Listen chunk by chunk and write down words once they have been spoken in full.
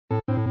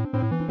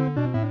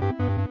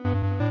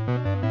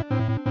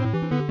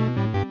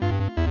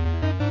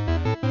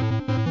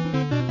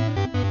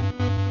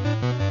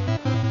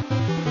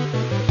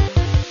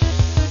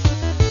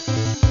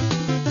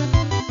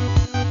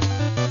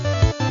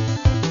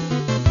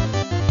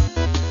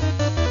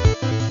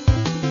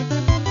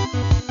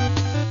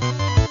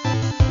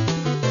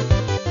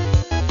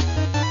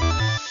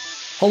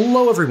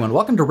Hello, everyone.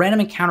 Welcome to Random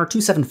Encounter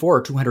 274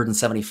 or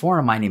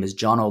 274. My name is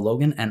John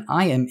O'Logan, and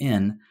I am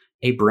in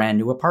a brand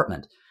new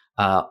apartment.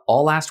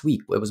 All last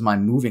week, it was my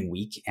moving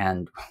week,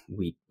 and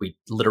we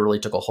literally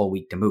took a whole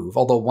week to move,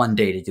 although one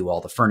day to do all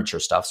the furniture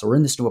stuff. So we're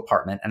in this new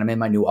apartment, and I'm in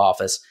my new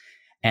office,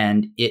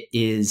 and it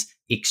is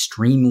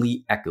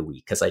extremely echoey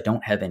because I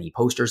don't have any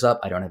posters up.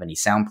 I don't have any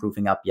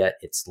soundproofing up yet.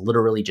 It's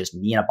literally just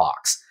me in a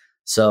box.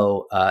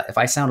 So if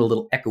I sound a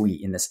little echoey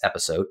in this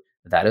episode,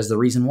 that is the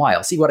reason why.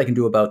 I'll see what I can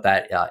do about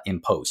that in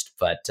post.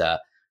 But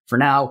for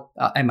now,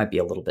 I might be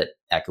a little bit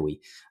echoey.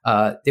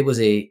 It was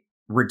a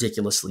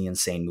ridiculously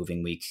insane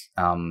moving week.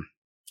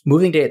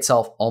 Moving day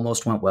itself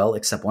almost went well,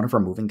 except one of our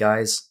moving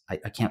guys,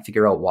 I can't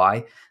figure out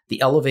why.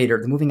 The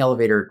moving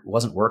elevator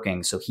wasn't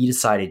working, so he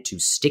decided to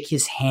stick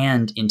his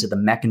hand into the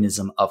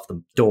mechanism of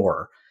the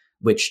door,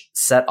 which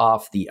set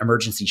off the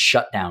emergency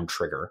shutdown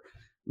trigger,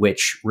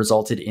 which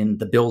resulted in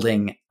the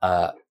building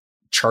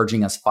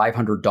charging us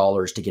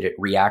 $500 to get it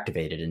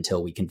reactivated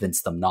until we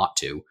convinced them not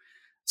to.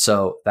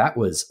 So that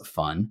was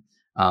fun.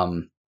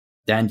 And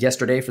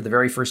yesterday, for the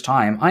very first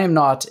time, I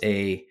like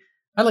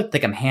to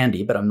think I'm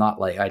handy, but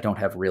I don't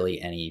have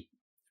really any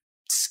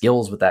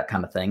skills with that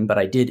kind of thing. But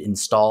I did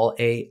install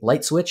a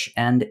light switch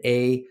and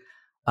a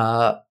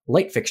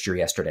light fixture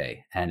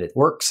yesterday, and it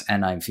works,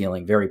 and I'm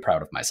feeling very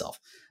proud of myself.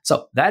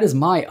 So that is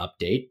my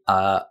update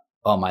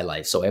on my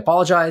life. So I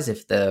apologize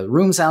if the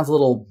room sounds a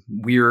little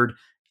weird.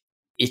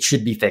 It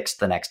should be fixed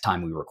the next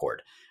time we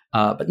record.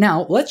 But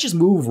now let's just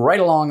move right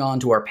along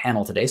on to our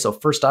panel today. So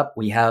first up,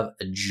 we have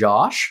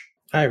Josh.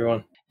 Hi,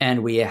 everyone.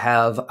 And we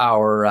have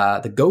our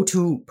the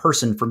go-to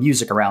person for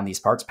music around these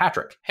parts,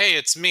 Patrick. Hey,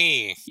 it's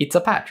me. It's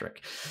a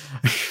Patrick.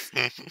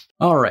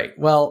 All right.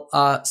 Well,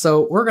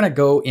 so we're going to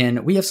go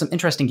in. We have some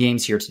interesting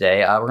games here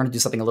today. We're going to do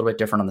something a little bit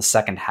different on the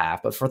second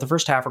half. But for the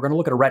first half, we're going to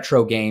look at a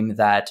retro game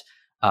that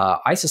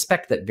I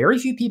suspect that very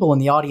few people in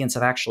the audience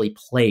have actually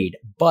played,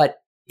 but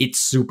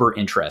it's super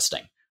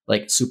interesting.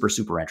 Like super,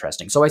 super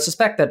interesting. So I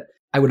suspect that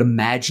I would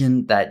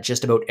imagine that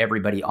just about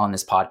everybody on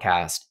this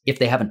podcast, if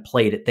they haven't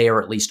played it, they are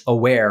at least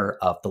aware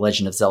of The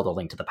Legend of Zelda: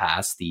 Link to the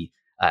Past, the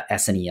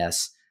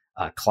SNES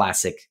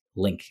classic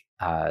Link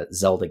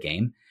Zelda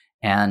game.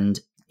 And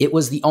it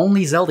was the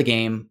only Zelda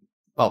game,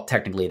 well,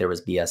 technically there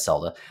was BS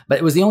Zelda, but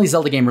it was the only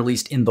Zelda game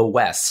released in the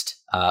West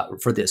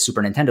for the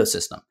Super Nintendo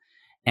system.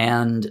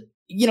 And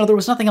there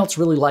was nothing else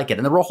really like it.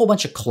 And there were a whole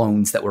bunch of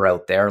clones that were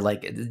out there.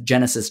 Like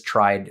Genesis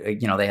tried,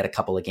 they had a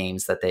couple of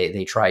games that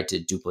they tried to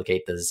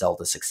duplicate the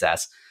Zelda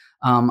success.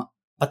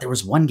 But there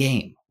was one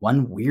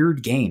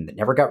weird game that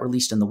never got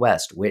released in the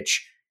West,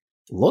 which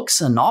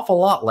looks an awful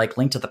lot like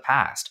Link to the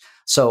Past.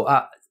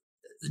 So,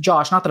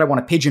 Josh, not that I want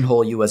to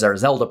pigeonhole you as our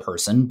Zelda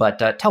person,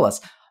 but tell us,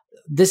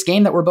 this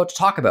game that we're about to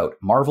talk about,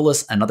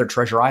 Marvelous Another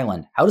Treasure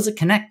Island, how does it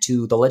connect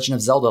to The Legend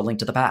of Zelda: Link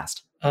to the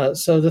Past?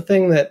 So the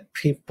thing that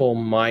people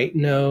might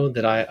know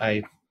that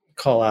I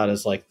call out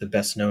as like the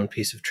best known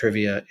piece of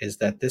trivia is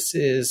that this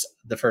is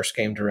the first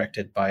game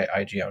directed by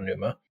Eiji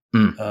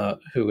Aonuma,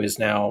 who is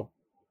now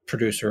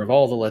producer of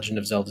all the Legend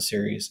of Zelda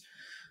series.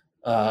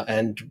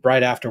 And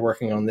right after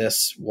working on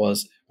this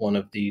was one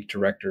of the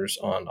directors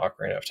on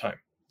Ocarina of Time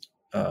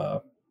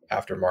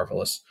after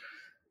Marvelous.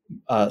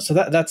 So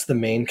that's the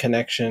main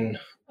connection.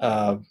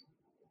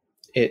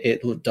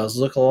 It does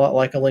look a lot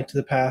like A Link to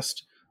the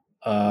Past.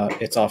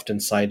 It's often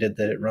cited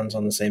that it runs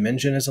on the same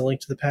engine as A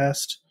Link to the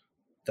Past.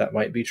 That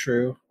might be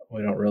true.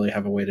 We don't really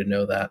have a way to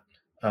know that.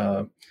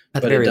 At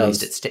the very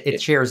least,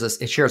 it shares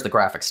the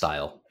graphic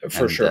style.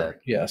 For sure,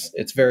 yes.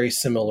 It's very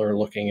similar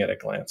looking at a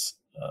glance.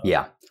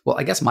 Yeah. Well,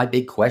 I guess my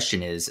big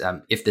question is,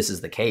 if this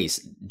is the case,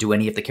 do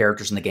any of the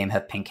characters in the game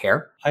have pink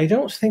hair? I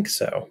don't think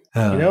so.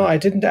 I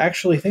didn't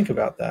actually think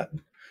about that.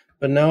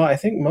 But no, I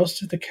think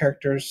most of the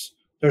characters,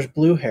 there's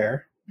blue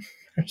hair.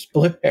 There's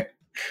blue hair.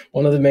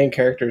 One of the main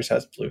characters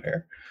has blue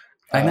hair.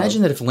 I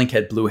imagine that if Link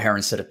had blue hair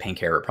instead of pink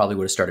hair, it probably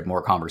would have started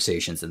more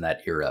conversations in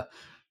that era.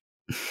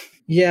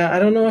 Yeah, I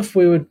don't know if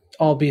we would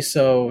all be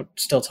still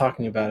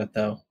talking about it,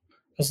 though.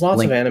 Because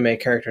lots of anime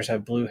characters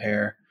have blue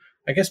hair.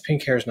 I guess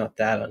pink hair is not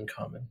that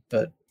uncommon,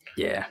 but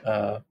yeah.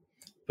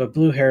 But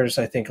blue hair is,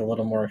 I think, a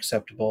little more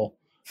acceptable.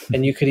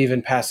 And you could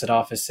even pass it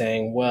off as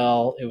saying,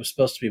 well, it was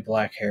supposed to be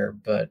black hair,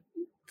 but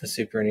the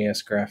Super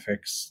NES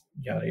graphics,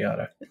 yada,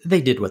 yada.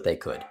 They did what they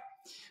could.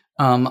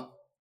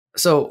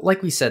 So,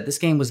 like we said, this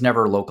game was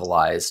never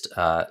localized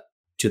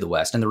to the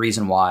West, and the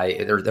reason why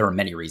there are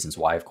many reasons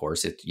why. Of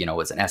course, it's an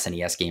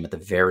SNES game at the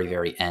very,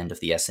 very end of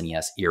the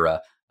SNES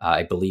era.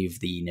 I believe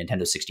the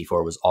Nintendo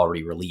 64 was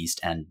already released,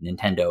 and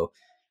Nintendo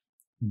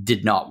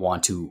did not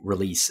want to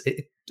release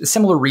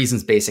similar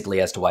reasons,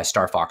 basically, as to why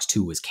Star Fox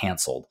 2 was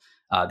canceled.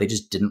 They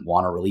just didn't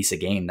want to release a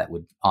game that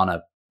would on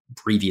a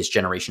previous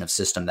generation of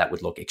system that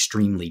would look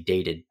extremely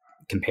dated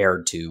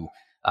compared to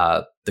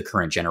the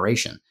current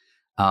generation.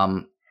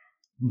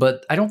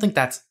 But I don't think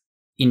that's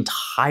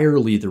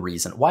entirely the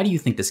reason. Why do you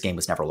think this game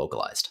was never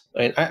localized?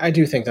 I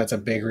do think that's a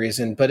big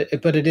reason, but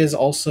it is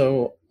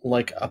also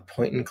like a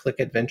point and click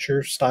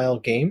adventure style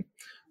game.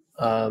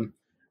 That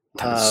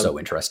was so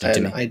interesting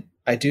to me.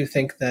 I do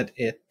think that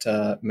it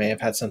may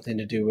have had something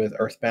to do with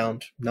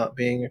Earthbound not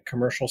being a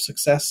commercial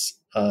success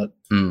a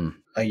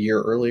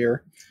year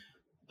earlier.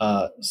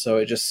 So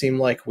it just seemed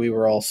like we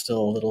were all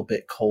still a little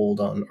bit cold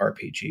on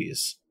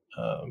RPGs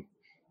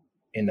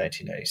in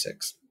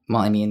 1996.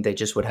 Well, I mean, they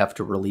just would have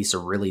to release a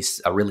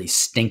really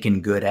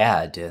stinking good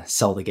ad to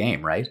sell the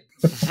game, right?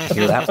 I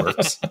hear that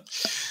works.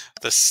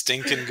 The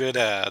stinking good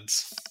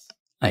ads.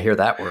 I hear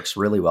that works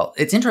really well.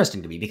 It's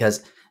interesting to me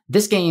because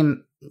this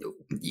game,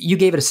 you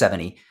gave it a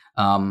 70,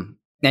 and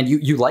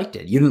you liked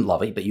it. You didn't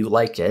love it, but you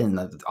liked it,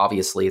 and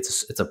obviously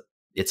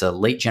it's a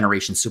late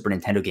generation Super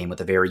Nintendo game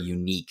with a very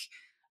unique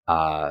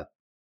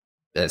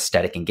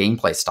aesthetic and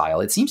gameplay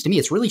style. It seems to me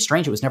it's really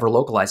strange it was never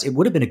localized. It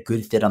would have been a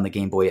good fit on the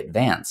Game Boy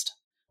Advanced,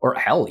 or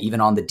hell,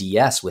 even on the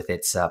DS with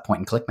its point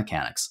and click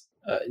mechanics.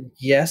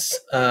 Yes.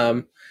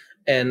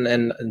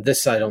 And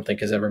this I don't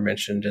think is ever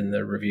mentioned in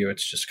the review.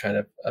 It's just kind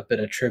of a bit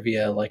of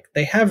trivia. Like,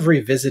 they have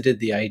revisited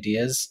the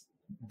ideas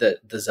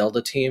that the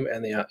Zelda team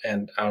and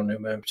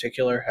Aonuma in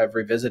particular have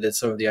revisited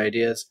some of the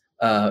ideas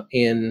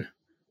in,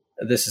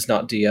 this is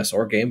not DS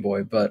or Game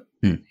Boy, but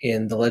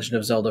in The Legend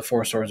of Zelda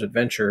 4 Swords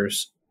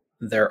Adventures,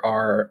 there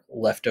are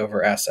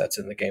leftover assets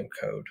in the game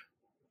code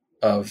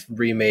of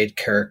remade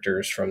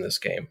characters from this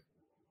game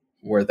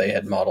where they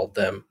had modeled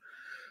them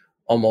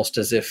almost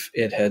as if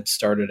it had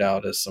started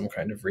out as some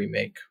kind of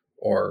remake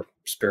or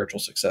spiritual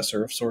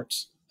successor of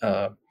sorts.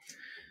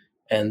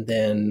 And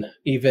then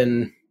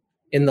even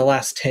in the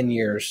last 10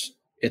 years,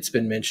 it's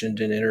been mentioned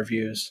in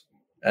interviews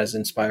as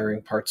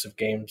inspiring parts of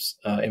games,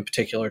 in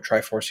particular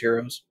Triforce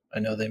Heroes. I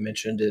know they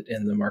mentioned it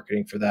in the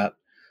marketing for that.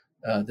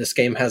 This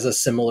game has a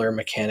similar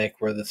mechanic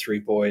where the three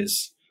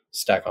boys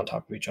stack on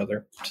top of each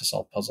other to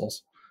solve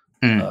puzzles.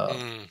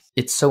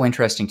 It's so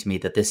interesting to me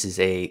that this is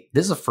a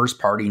first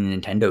party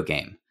Nintendo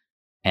game,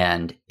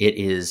 and it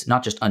is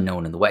not just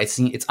unknown in the West.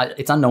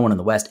 It's unknown in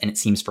the West, and it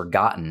seems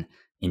forgotten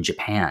in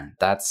Japan.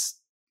 That's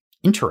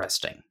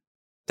interesting.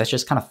 That's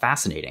just kind of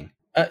fascinating.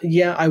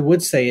 Yeah, I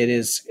would say it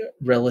is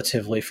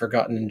relatively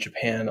forgotten in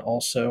Japan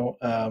also.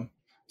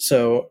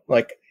 So,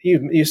 like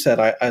you said,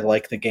 I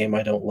like the game.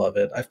 I don't love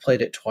it. I've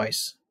played it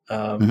twice.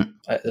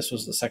 This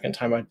was the second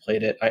time I'd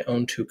played it. I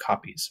own 2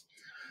 copies.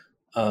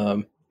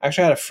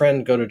 Actually, I had a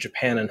friend go to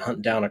Japan and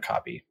hunt down a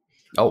copy.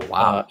 Oh,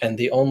 wow. And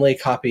the only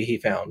copy he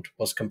found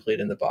was complete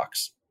in the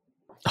box.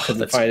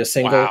 Couldn't find a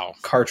single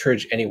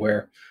cartridge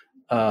anywhere.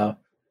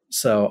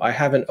 So I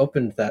haven't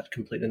opened that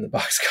complete in the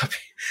box copy.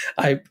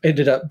 I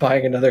ended up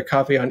buying another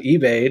copy on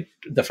eBay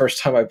the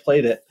first time I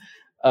played it.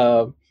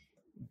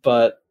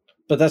 But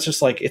that's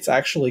just like, it's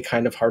actually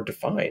kind of hard to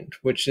find,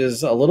 which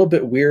is a little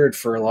bit weird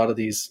for a lot of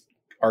these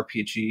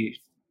RPG,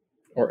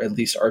 or at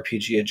least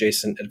RPG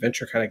adjacent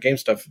adventure kind of game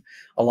stuff.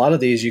 A lot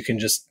of these you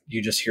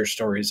just hear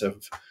stories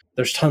of.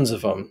 There's tons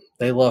of them.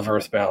 They love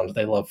Earthbound.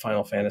 They love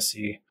Final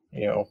Fantasy.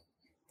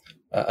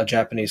 A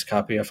Japanese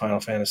copy of Final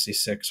Fantasy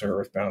VI or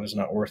Earthbound is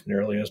not worth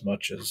nearly as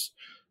much as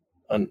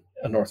a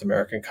North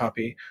American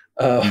copy.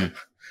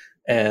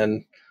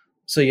 And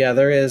so, yeah,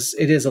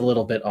 it is a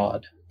little bit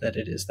odd that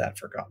it is that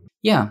forgotten.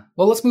 Yeah.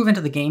 Well, let's move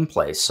into the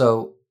gameplay.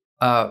 So,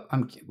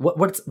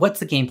 what's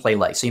the gameplay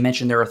like? So you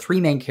mentioned there are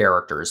 3 main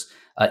characters,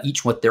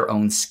 each with their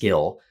own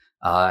skill,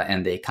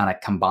 and they kind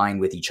of combine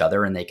with each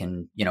other, and they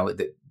can,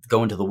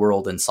 go into the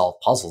world and solve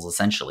puzzles,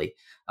 essentially.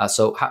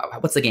 So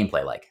what's the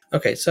gameplay like?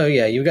 Okay, so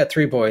yeah, you've got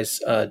 3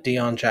 boys,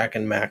 Dion, Jack,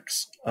 and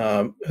Max,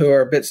 who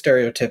are a bit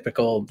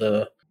stereotypical.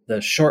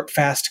 The short,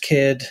 fast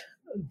kid,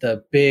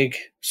 the big,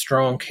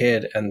 strong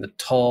kid, and the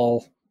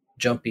tall,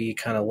 jumpy,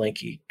 kind of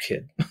lanky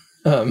kid.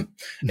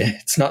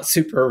 It's not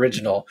super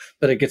original,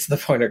 but it gets the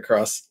point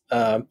across.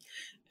 And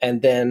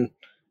then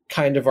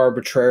kind of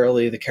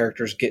arbitrarily, the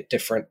characters get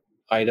different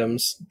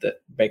items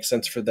that make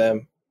sense for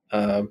them.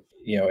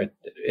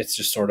 It's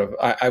just sort of,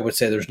 I would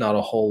say there's not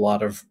a whole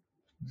lot of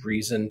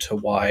reason to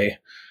why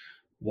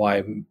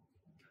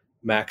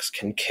Max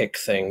can kick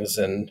things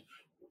and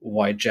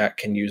why Jack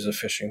can use a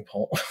fishing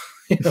pole.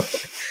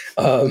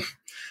 Well,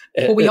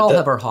 we all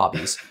have our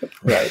hobbies.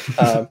 Right.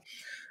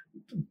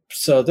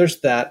 So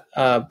there's that.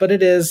 But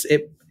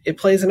it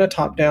plays in a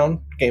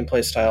top-down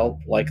gameplay style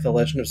like The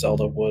Legend of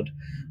Zelda would.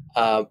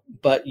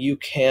 But you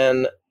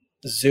can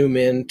zoom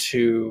in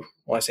to,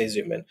 well, I say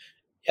zoom in.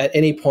 At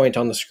any point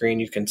on the screen,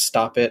 you can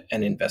stop it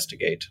and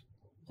investigate,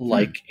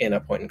 like in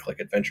a point-and-click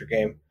adventure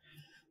game.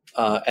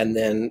 And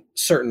then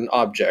certain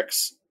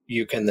objects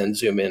you can then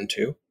zoom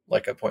into,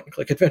 like a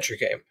point-and-click adventure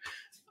game,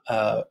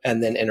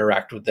 and then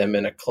interact with them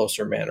in a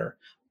closer manner.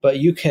 But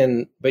you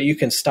can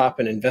stop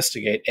and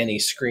investigate any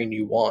screen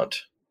you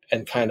want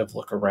and kind of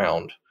look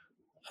around.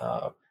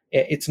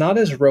 It's not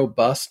as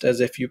robust as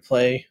if you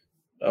play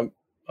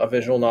a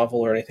visual novel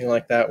or anything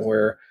like that,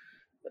 where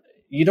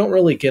you don't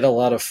really get a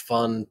lot of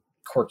fun,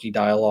 quirky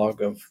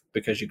dialogue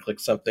because you click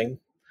something.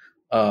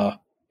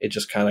 It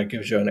just kind of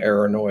gives you an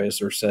error noise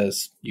or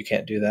says you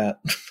can't do that.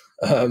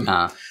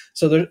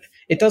 So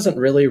it doesn't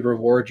really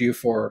reward you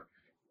for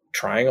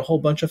trying a whole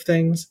bunch of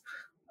things.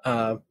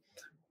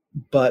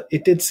 But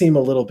it did seem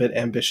a little bit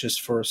ambitious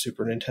for a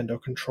Super Nintendo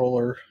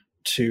controller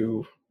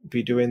to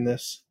be doing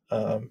this.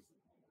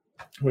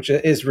 which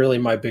is really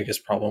my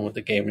biggest problem with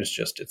the game. Is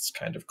just it's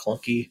kind of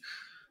clunky.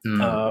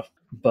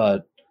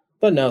 But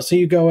no. So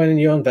you go in and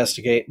you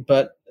investigate,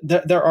 but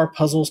there are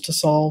puzzles to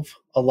solve.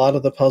 A lot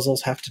of the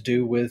puzzles have to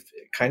do with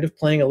kind of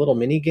playing a little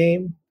mini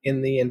game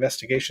in the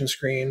investigation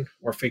screen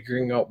or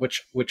figuring out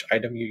which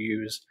item you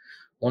use.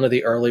 One of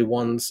the early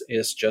ones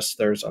is just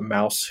there's a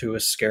mouse who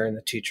is scaring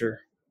the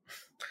teacher.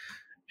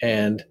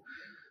 And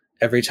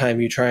every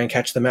time you try and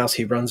catch the mouse,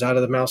 he runs out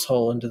of the mouse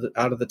hole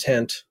out of the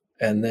tent.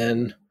 And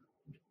then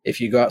if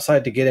you go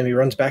outside to get him, he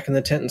runs back in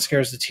the tent and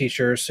scares the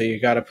teacher. So you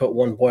got to put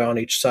one boy on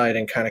each side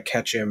and kind of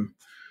catch him.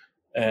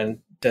 And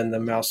then the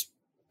mouse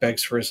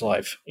begs for his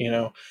life.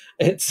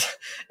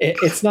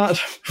 It's not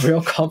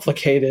real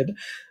complicated.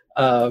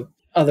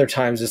 Other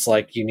times it's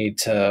like you need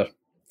to.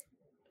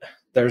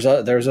 There's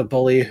a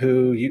bully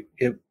who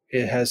it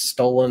has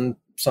stolen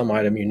some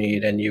item you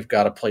need, and you've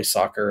got to play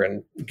soccer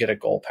and get a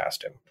goal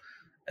past him.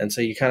 And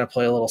so you kind of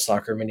play a little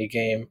soccer mini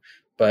game,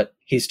 but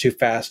he's too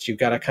fast. You've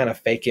got to kind of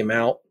fake him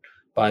out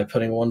by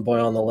putting one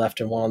boy on the left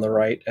and one on the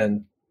right,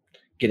 and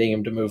getting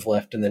him to move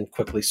left, and then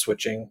quickly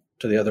switching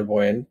to the other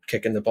boy and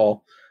kicking the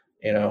ball.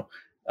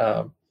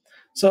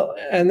 So,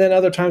 and then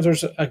other times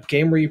there's a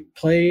game where you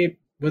play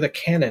with a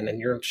cannon and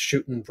you're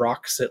shooting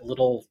rocks at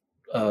little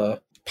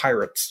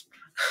pirates.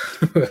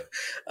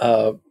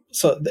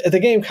 So the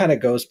game kind of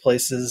goes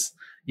places.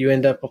 You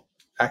end up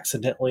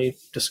accidentally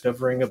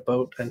discovering a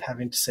boat and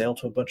having to sail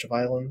to a bunch of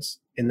islands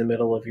in the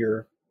middle of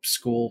your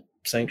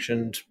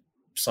school-sanctioned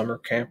summer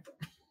camp.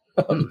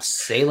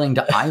 Sailing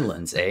to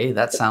islands, eh?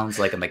 That sounds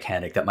like a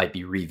mechanic that might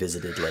be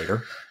revisited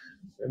later.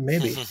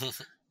 Maybe.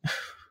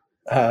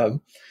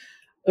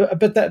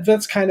 But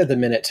that's kind of the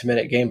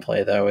minute-to-minute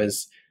gameplay, though,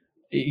 is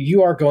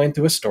you are going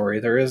through a story.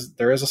 There is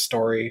a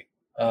story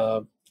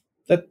that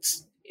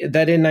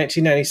in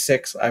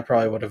 1996 I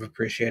probably would have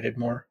appreciated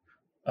more.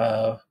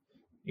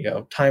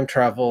 Time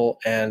travel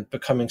and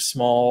becoming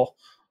small,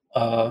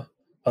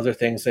 other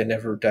things they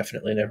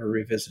definitely never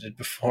revisited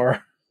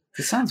before.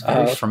 This sounds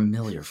very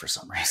familiar for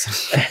some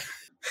reason.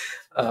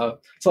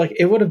 It's like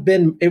it would have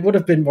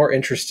been more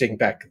interesting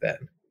back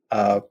then.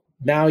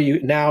 Now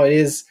it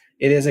is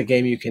a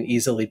game you can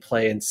easily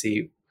play and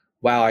see,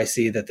 wow, I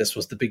see that this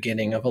was the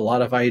beginning of a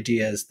lot of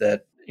ideas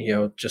that,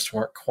 just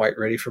weren't quite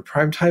ready for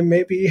prime time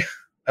maybe.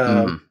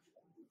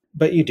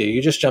 But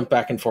you just jump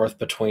back and forth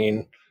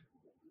between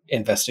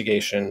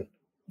investigation,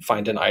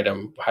 find an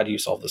item, how do you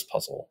solve this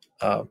puzzle?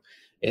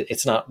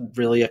 It's not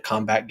really a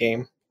combat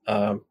game.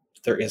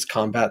 There is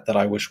combat that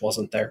I wish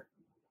wasn't there.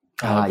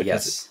 Because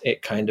yes.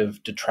 It kind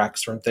of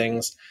detracts from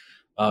things.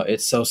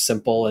 It's so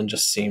simple and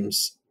just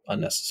seems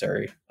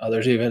unnecessary.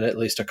 There's even at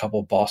least a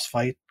couple boss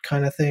fight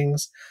kind of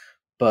things,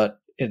 but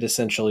it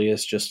essentially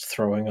is just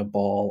throwing a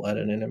ball at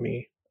an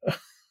enemy.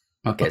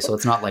 Okay, so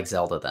it's not like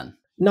Zelda then.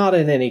 Not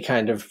in any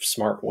kind of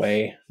smart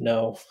way,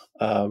 no.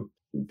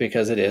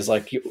 Because it is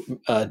like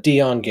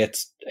Dion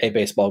gets a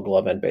baseball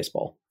glove and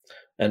baseball.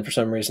 And for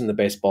some reason, the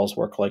baseballs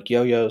work like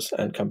yo-yos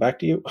and come back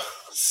to you.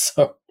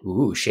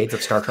 Ooh, shades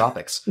of Star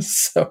Tropics.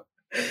 So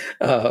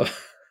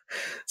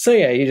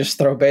yeah, you just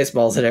throw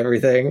baseballs at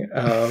everything.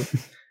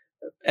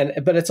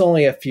 But it's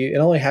only it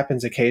only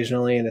happens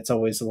occasionally, and it's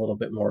always a little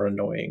bit more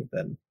annoying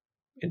than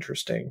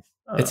interesting.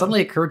 It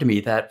suddenly occurred to me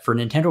that for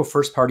Nintendo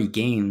first-party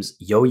games,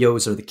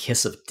 yo-yos are the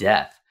kiss of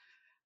death.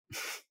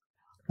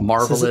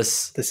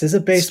 Marvelous. This is a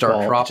baseball.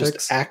 Star Tropics. It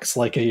just acts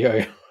like a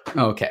yo-yo.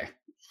 Okay.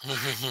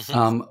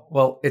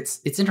 Well,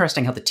 it's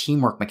interesting how the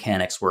teamwork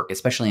mechanics work,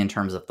 especially in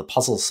terms of the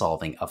puzzle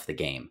solving of the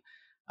game.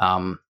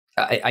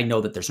 I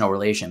know that there's no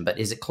relation, but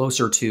is it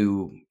closer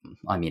to?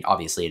 I mean,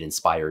 obviously, it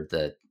inspired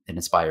the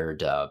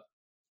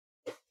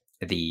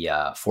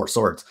Four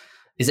Swords.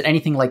 Is it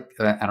anything like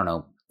I don't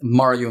know,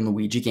 Mario and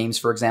Luigi games,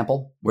 for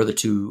example, where the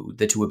two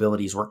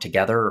abilities work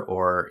together,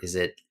 or is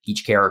it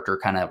each character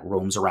kind of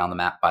roams around the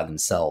map by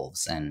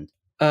themselves and?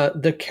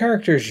 The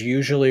characters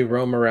usually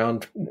roam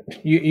around.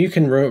 You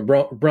can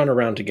run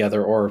around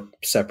together or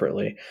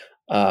separately.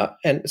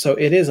 And so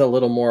it is a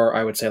little more,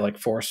 I would say, like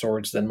Four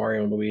Swords than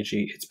Mario and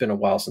Luigi. It's been a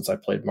while since I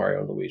played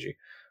Mario and Luigi.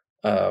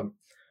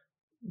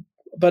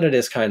 But it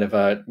is kind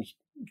of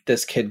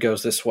this kid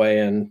goes this way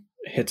and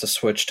hits a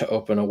switch to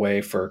open a way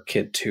for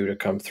kid 2 to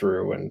come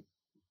through and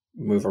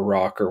move a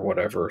rock or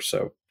whatever.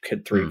 So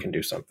kid 3 can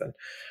do something.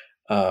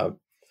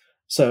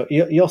 So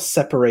you'll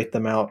separate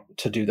them out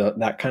to do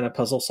that kind of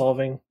puzzle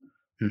solving.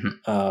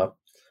 Mm-hmm.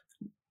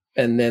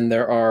 And then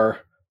there are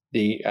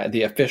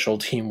the official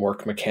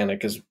teamwork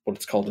mechanic is what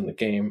it's called in the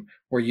game,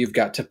 where you've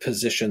got to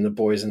position the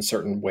boys in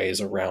certain ways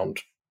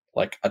around,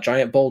 like a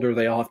giant boulder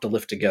they all have to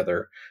lift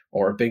together,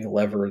 or a big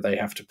lever they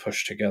have to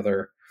push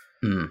together,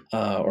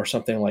 or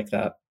something like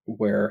that,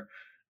 where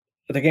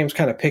the game's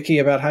kind of picky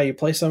about how you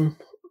place them.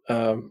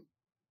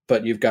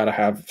 But you've got to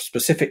have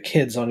specific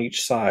kids on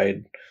each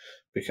side,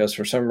 because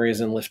for some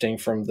reason lifting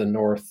from the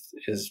north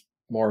is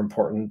more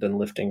important than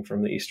lifting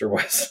from the east or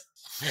west.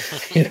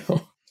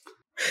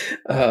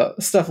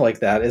 Stuff like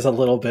that is a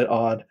little bit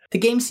odd. The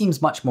game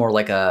seems much more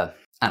like a,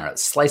 I don't know,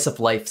 slice of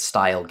life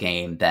style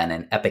game than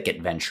an epic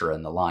adventure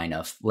in the line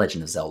of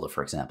Legend of Zelda,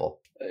 for example.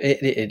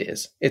 It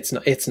is.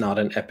 It's not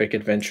an epic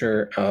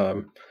adventure.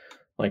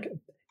 Like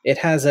it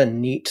has a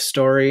neat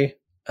story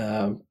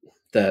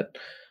that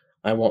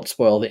I won't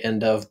spoil the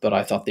end of, but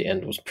I thought the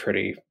end was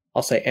pretty,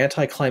 I'll say,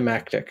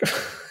 anticlimactic.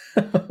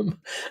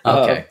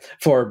 Okay.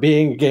 For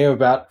being a game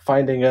about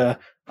finding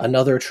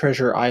another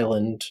treasure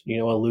island,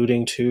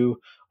 alluding to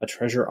a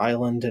treasure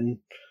island and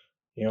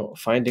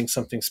finding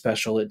something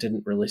special, it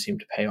didn't really seem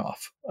to pay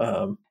off.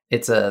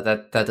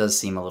 That does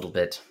seem a little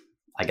bit,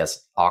 I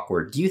guess,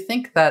 awkward. Do you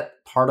think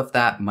that part of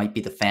that might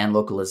be the fan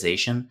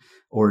localization,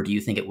 or do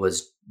you think that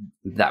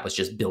was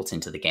just built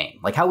into the game?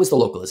 Like, how was the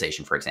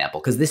localization, for example?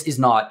 Because this is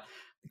not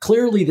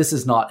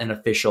an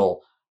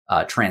official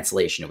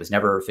translation. It was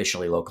never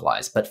officially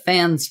localized, but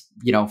fans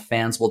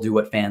will do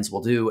what fans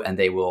will do, and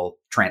they will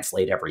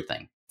translate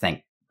everything.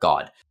 Thank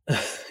God.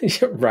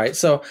 Right.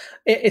 So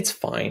it's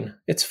fine.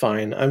 It's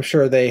fine. I'm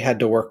sure they had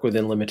to work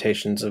within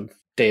limitations of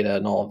data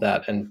and all of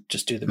that and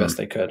just do the best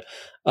they could.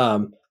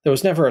 There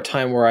was never a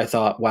time where I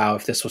thought, wow,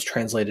 if this was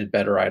translated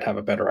better, I'd have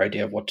a better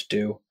idea of what to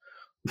do.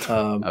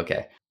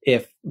 Okay.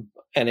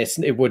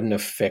 It wouldn't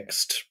have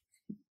fixed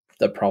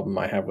the problem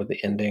I have with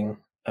the ending.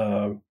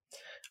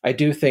 I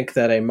do think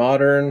that a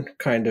modern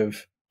kind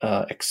of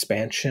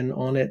expansion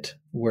on it,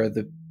 where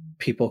the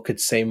people could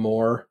say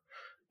more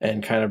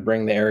and kind of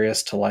bring the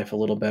areas to life a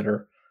little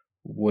better,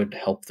 would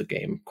help the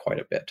game quite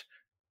a bit.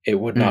 It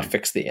would not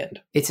fix the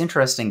end. It's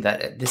interesting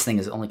that this thing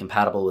is only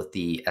compatible with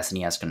the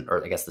SNES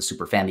or I guess the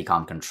Super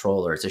Famicom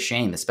controller. It's a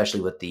shame,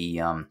 especially with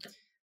the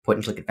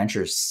point-and-click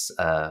adventures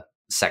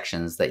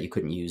sections, that you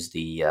couldn't use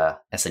the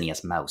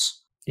SNES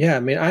mouse. Yeah,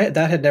 I mean,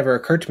 that had never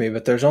occurred to me,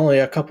 but there's only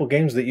a couple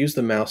games that use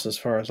the mouse as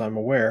far as I'm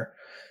aware.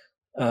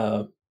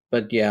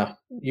 But yeah,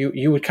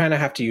 you would kind of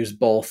have to use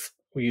both.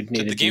 You'd need.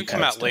 Did the game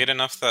come out late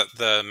enough that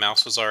the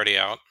mouse was already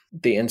out?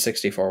 The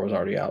N64 was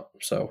already out,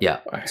 so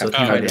yeah, I have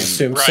to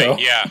assume so.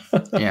 Yeah,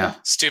 yeah.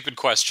 Stupid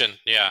question.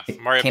 Yeah,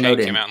 Mario Paint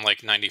came out in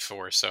like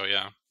 '94, so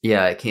yeah.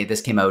 Yeah,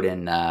 this came out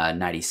in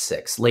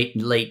 '96, late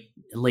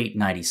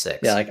 '96.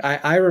 Yeah, like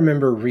I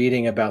remember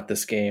reading about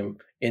this game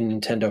in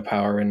Nintendo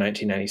Power in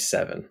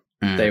 1997.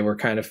 They were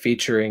kind of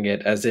featuring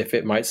it as if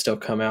it might still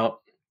come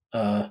out,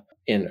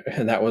 and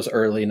that was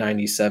early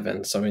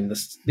 '97. So I mean, the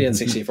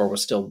N64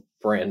 was still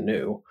brand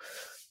new,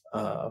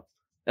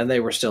 and they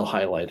were still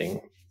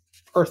highlighting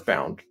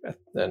Earthbound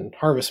and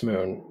Harvest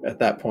Moon at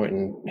that point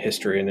in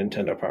history in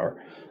Nintendo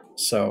Power.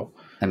 So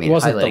I mean, it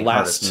wasn't the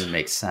last. Harvest Moon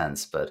makes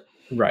sense, but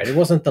right, it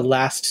wasn't the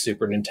last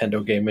Super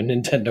Nintendo game in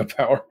Nintendo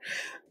Power,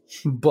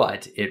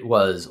 but it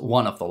was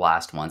one of the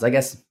last ones, I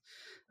guess.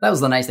 That was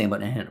the nice thing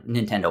about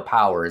Nintendo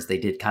Power, is they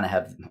did kind of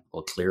have,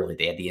 well, clearly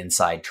they had the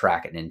inside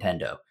track at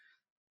Nintendo,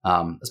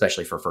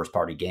 especially for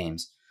first-party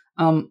games.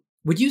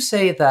 Would you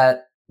say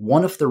that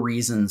one of the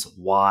reasons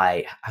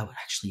why, I would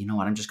actually, you know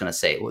what, I'm just going to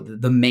say,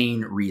 the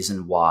main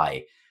reason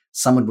why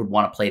someone would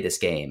want to play this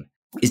game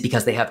is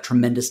because they have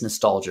tremendous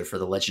nostalgia for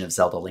The Legend of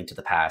Zelda: Link to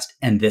the Past,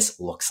 and this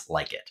looks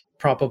like it?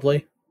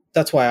 Probably.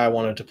 That's why I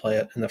wanted to play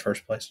it in the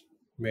first place.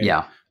 I mean,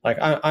 yeah. Like,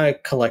 I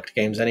collect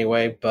games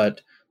anyway,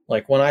 but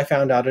like when I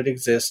found out it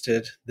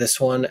existed, this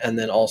one, and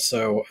then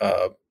also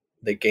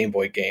the Game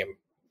Boy game,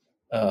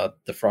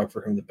 The Frog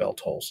for Whom the Bell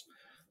Tolls.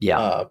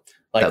 Yeah.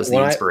 Like that was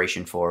the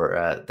inspiration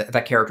for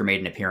that character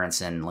made an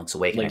appearance in Link's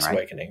Awakening, Link's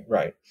Awakening,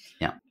 right.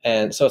 Yeah.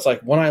 And so it's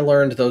like when I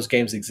learned those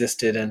games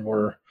existed and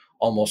were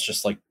almost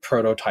just like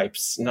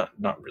prototypes,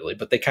 not really,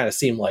 but they kind of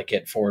seemed like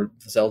it for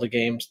the Zelda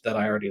games that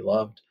I already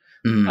loved.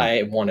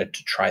 I wanted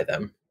to try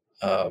them.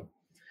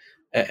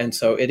 And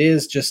so it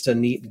is just a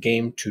neat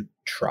game to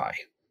try.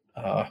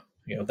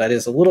 That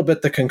is a little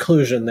bit the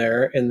conclusion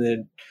there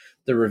in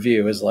the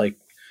review, is like,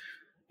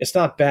 it's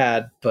not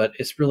bad, but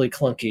it's really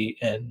clunky,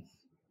 and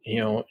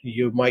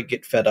you might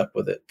get fed up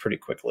with it pretty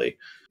quickly.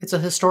 It's a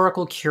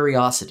historical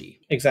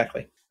curiosity.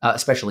 Exactly.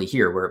 Especially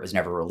here where it was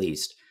never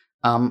released.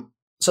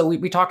 So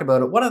we talked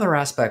about it. What other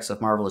aspects of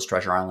Marvelous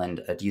Treasure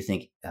Island do you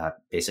think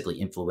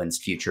basically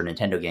influenced future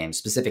Nintendo games,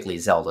 specifically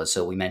Zelda?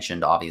 So we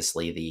mentioned,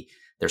 obviously,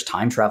 there's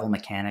time travel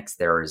mechanics.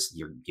 There's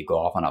you go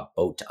off on a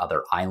boat to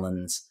other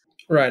islands.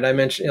 Right. I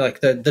mentioned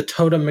like the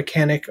totem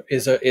mechanic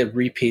it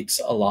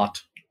repeats a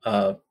lot.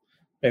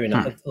 Maybe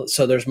not.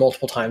 So there's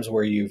multiple times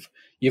where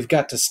you've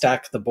got to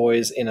stack the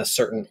boys in a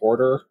certain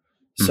order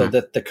so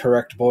that the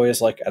correct boy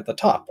is like at the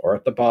top or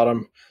at the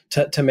bottom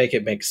to make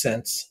it make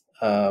sense.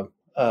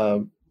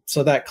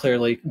 So that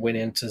clearly went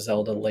into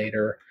Zelda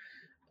later.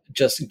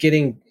 Just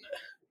getting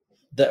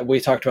that,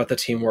 we talked about the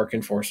teamwork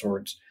in Four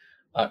Swords.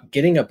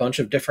 Getting a bunch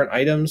of different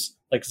items,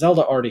 like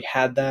Zelda already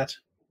had that,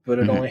 but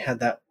it only had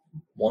that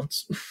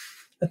once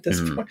at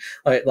this point.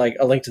 Like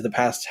A Link to the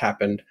Past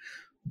happened,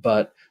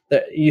 but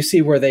you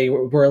see where they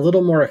were a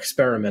little more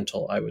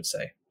experimental, I would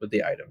say, with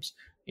the items.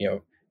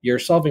 You're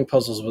solving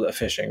puzzles with a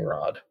fishing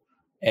rod,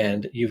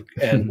 and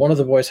one of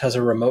the boys has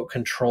a remote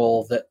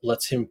control that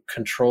lets him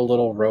control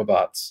little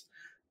robots.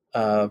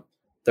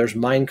 There's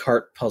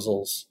minecart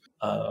puzzles,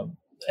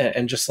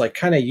 and just like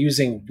kind of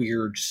using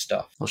weird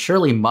stuff. Well,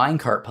 surely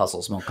minecart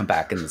puzzles won't come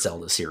back in the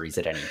Zelda series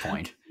at any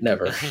point.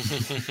 Never.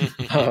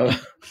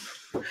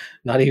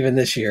 Not even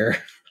this year.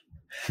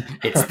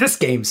 It's this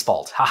game's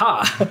fault.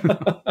 Haha.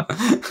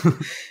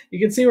 You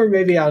can see where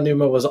maybe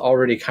Aonuma was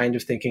already kind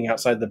of thinking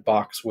outside the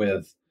box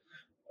with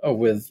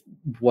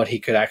what he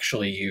could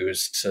actually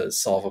use to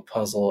solve a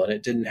puzzle, and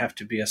it didn't have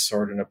to be a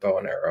sword and a bow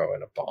and arrow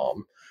and a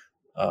bomb.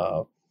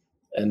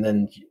 And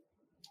then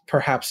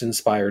perhaps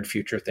inspired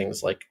future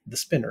things like the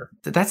spinner.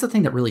 That's the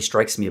thing that really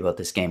strikes me about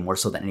this game more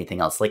so than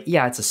anything else. Like,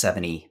 yeah, it's a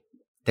 70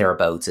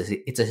 thereabouts.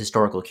 It's a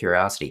historical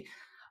curiosity.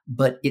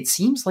 But it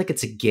seems like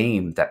it's a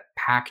game that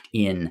packed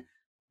in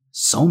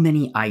so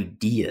many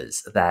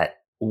ideas that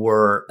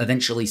were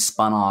eventually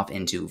spun off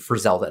into, for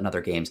Zelda and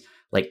other games,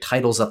 like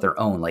titles of their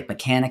own, like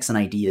mechanics and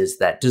ideas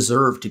that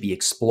deserve to be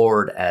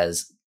explored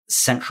as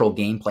central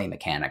gameplay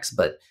mechanics.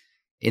 But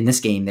in this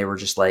game, they were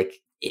just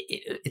like,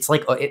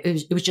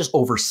 it was just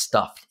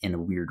overstuffed in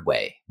a weird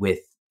way with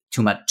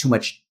too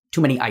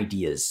many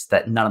ideas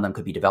that none of them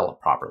could be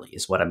developed properly,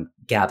 is what I'm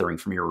gathering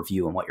from your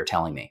review and what you're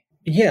telling me.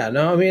 Yeah,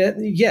 no, I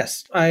mean,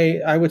 yes,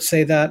 I would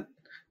say that.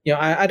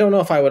 I don't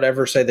know if I would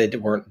ever say they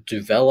weren't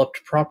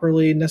developed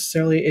properly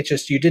necessarily. It's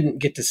just you didn't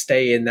get to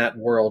stay in that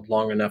world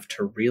long enough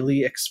to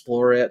really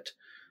explore it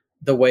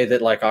the way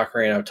that like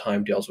Ocarina of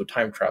Time deals with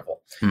time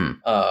travel,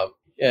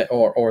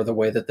 or the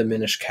way that the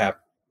Minish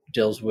Cap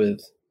deals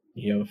with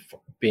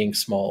being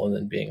small and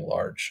then being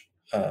large.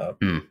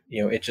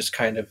 It just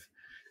kind of.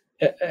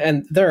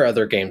 And there are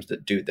other games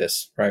that do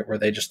this, right? Where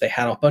they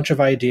had a bunch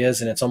of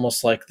ideas, and it's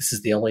almost like this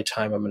is the only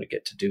time I'm going to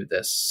get to do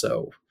this.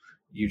 So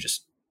you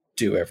just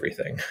do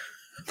everything.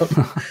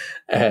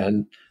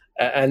 and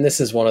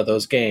this is one of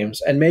those games.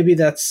 And maybe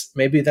that's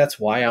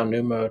why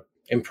Aonuma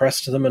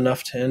impressed them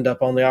enough to end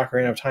up on the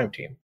Ocarina of Time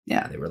team.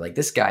 Yeah, they were like,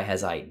 this guy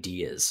has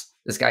ideas.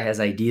 This guy has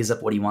ideas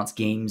of what he wants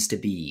games to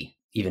be,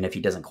 even if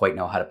he doesn't quite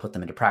know how to put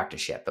them into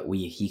practice yet. But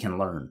he can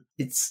learn.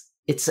 It's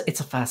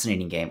a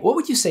fascinating game. What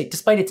would you say,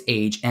 despite its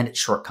age and its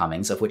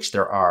shortcomings, of which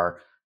there are,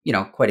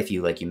 quite a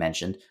few, like you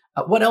mentioned,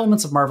 what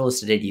elements of Marvelous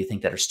today do you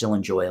think that are still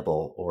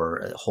enjoyable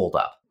or hold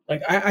up?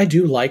 Like I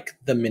do like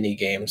the mini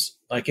games.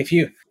 Like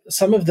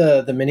some of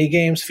the mini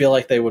games feel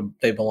like they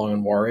belong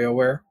in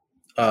WarioWare.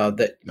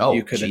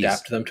 You could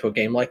adapt them to a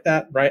game like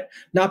that, right?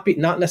 Not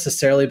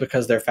necessarily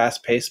because they're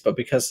fast paced, but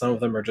because some of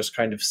them are just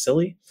kind of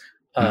silly,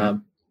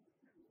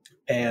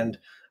 and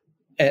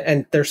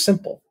they're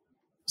simple.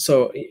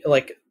 So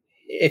like,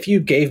 if you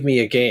gave me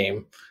a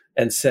game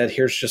and said,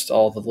 here's just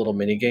all the little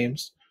mini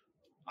games,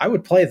 I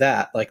would play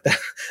that. Like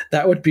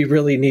that would be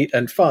really neat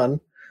and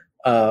fun.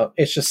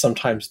 It's just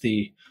sometimes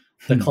the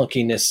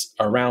clunkiness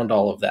around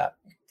all of that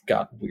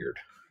got weird.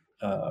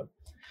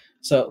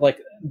 So like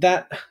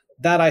that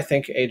I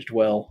think aged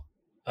well.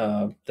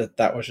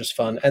 That was just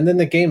fun. And then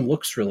the game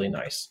looks really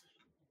nice,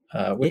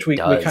 which we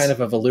kind of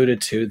have alluded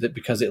to, that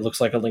because it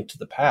looks like A Link to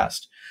the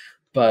Past.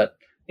 But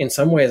in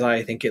some ways,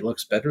 I think it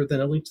looks better than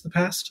A Link to the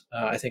Past.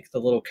 I think the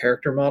little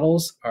character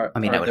models are... I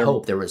would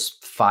hope there was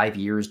 5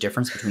 years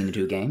difference between the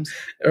two games.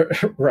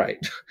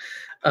 Right.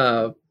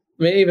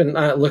 Even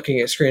looking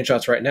at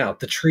screenshots right now,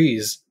 the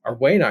trees are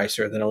way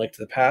nicer than A Link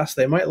to the Past.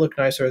 They might look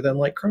nicer than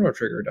like Chrono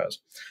Trigger does.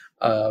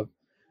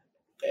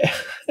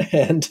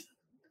 And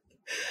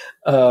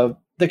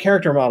the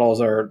character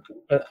models are,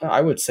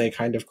 I would say,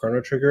 kind of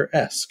Chrono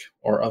Trigger-esque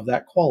or of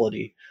that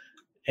quality.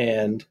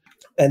 And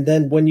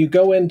then when you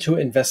go into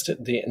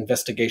the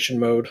investigation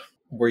mode,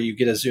 where you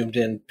get a zoomed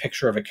in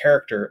picture of a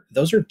character,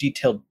 those are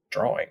detailed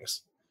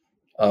drawings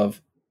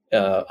of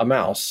a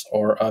mouse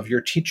or of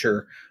your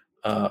teacher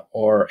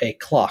or a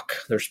clock.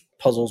 There's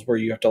puzzles where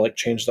you have to like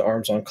change the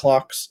arms on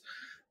clocks,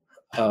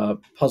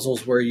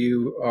 puzzles where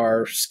you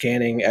are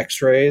scanning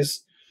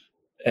x-rays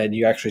and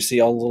you actually see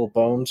all the little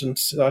bones and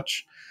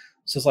such.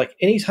 So it's like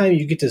anytime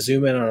you get to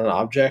zoom in on an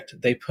object,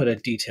 they put a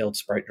detailed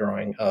sprite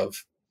drawing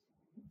of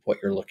what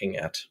you're looking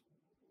at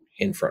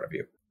in front of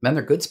you. Man,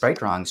 they're good sprite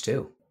drawings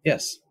too.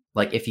 Yes.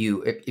 Like if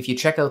you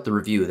check out the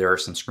review, there are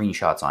some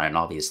screenshots on it, and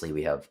obviously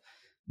we have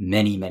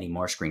many, many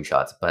more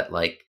screenshots, but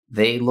like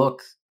the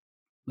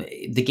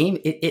game,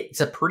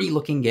 it's a pretty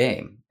looking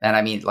game. And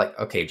I mean, like,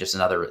 okay, just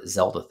another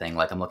Zelda thing.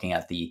 Like I'm looking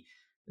at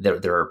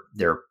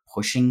they're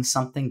pushing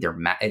something.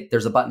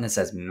 There's a button that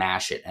says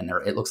mash it, and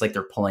it looks like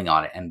they're pulling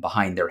on it, and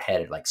behind their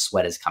head, like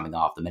sweat is coming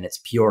off them, and it's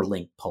pure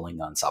Link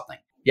pulling on something.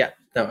 Yeah,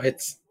 no,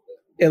 it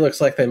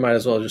looks like they might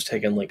as well just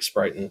take in Link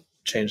sprite and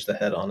change the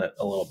head on it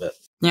a little bit.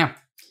 Yeah.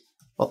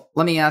 Well,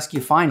 let me ask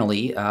you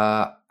finally,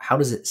 how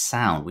does it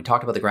sound? We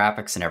talked about the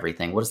graphics and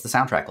everything. What is the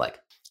soundtrack like?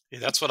 Yeah,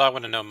 that's what I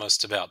want to know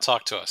most about.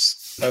 Talk to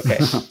us. Okay.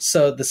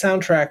 So the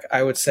soundtrack,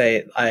 I would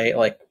say, I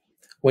like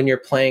when you're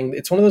playing,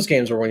 it's one of those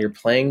games where when you're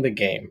playing the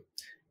game,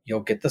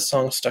 you'll get the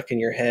song stuck in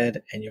your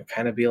head and you'll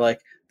kind of be like,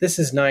 this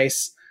is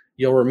nice.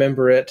 You'll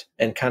remember it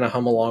and kind of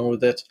hum along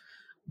with it.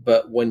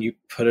 But when you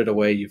put it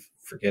away, you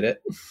forget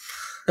it.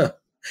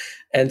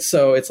 And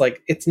so it's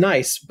like, it's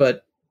nice,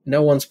 but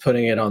no one's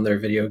putting it on their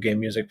video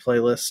game music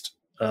playlist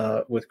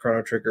with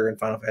Chrono Trigger and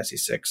Final Fantasy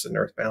VI and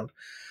Earthbound.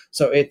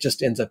 So it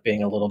just ends up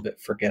being a little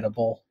bit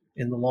forgettable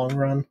in the long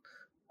run.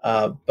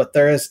 But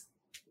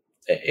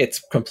it's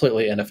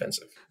completely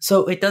inoffensive.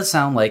 So it does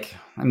sound like,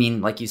 I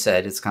mean, like you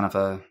said, it's kind of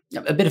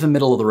a bit of a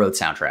middle of the road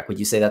soundtrack. Would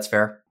you say that's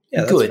fair?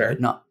 Yeah, that's good, fair.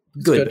 But not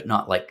good, but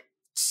not like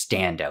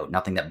standout.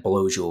 Nothing that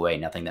blows you away.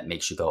 Nothing that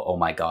makes you go, "Oh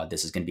my god,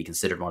 this is going to be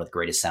considered one of the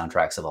greatest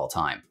soundtracks of all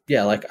time."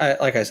 Yeah, like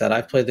I said,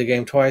 I've played the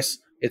game twice.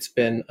 It's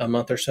been a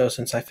month or so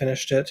since I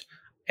finished it,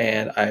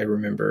 and I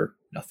remember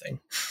nothing.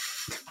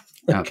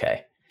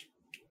 Okay.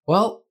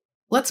 Well,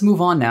 let's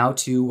move on now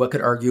to what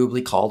could arguably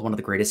be called one of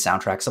the greatest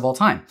soundtracks of all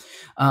time.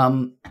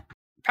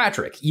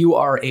 Patrick, you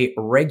are a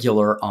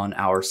regular on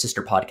our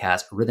sister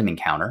podcast, Rhythm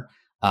Encounter.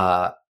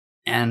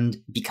 And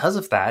because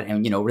of that,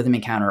 and Rhythm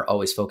Encounter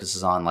always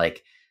focuses on,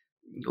 like,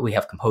 we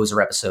have composer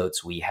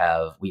episodes. We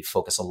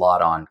focus a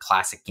lot on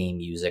classic game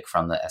music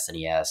from the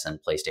SNES and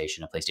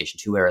PlayStation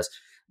 2 eras.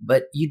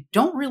 But you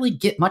don't really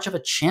get much of a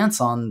chance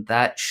on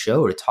that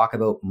show to talk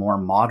about more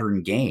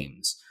modern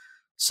games.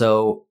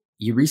 So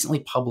you recently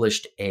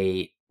published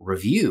a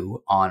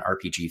review on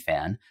RPG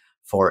Fan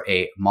for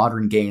a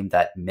modern game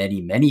that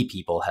many, many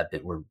people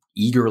were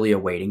eagerly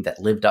awaiting, that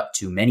lived up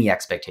to many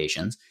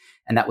expectations.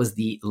 And that was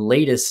the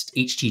latest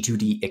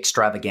HT2D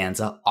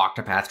extravaganza,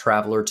 Octopath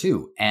Traveler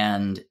 2.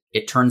 And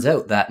it turns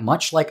out that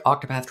much like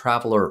Octopath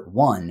Traveler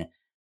 1,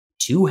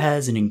 2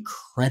 has an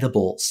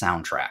incredible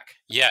soundtrack.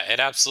 Yeah, it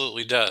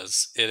absolutely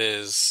does. It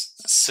is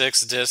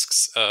 6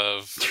 discs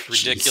of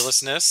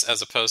ridiculousness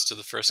as opposed to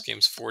the first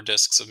game's 4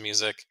 discs of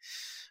music.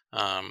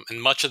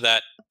 And much of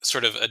that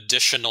sort of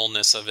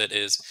additionalness of it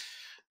is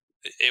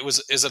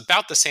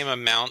about the same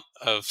amount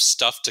of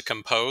stuff to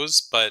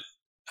compose, but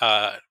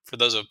for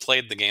those who have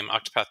played the game,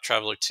 Octopath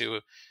Traveler 2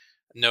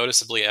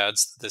 noticeably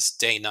adds this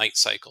day-night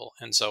cycle.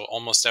 And so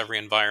almost every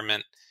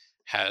environment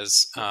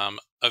has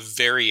a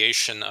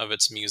variation of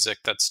its music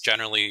that's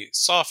generally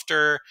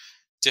softer,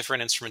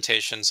 different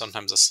instrumentation,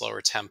 sometimes a slower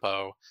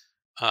tempo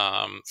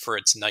for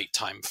its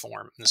nighttime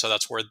form. And so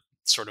that's where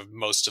sort of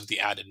most of the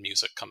added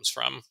music comes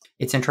from.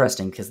 It's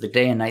interesting because the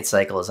day and night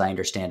cycle, as I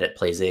understand it,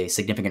 plays a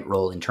significant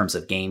role in terms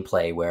of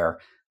gameplay, where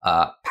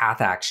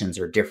path actions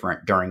are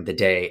different during the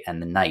day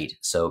and the night.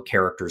 So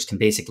characters can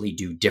basically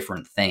do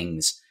different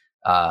things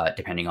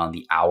depending on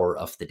the hour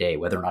of the day,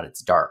 whether or not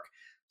it's dark.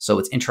 So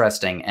it's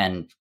interesting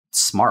and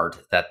smart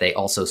that they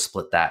also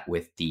split that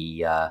with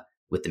the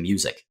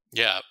music.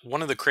 Yeah,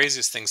 one of the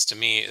craziest things to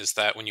me is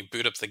that when you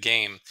boot up the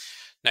game,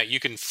 now you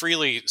can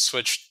freely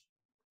switch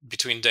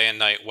between day and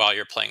night while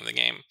you're playing the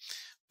game.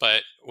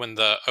 But when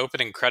the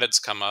opening credits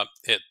come up,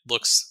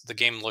 the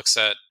game looks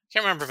at, I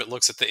can't remember if it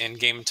looks at the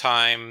in-game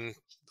time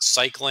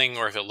cycling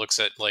or if it looks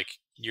at like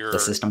the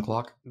system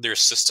clock, their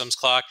system's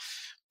clock.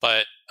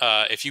 But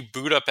if you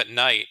boot up at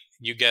night,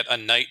 you get a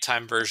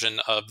nighttime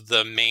version of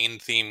the main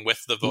theme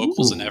with the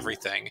vocals and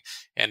everything,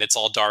 and it's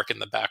all dark in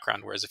the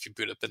background. Whereas if you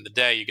boot up in the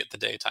day, you get the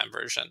daytime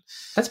version.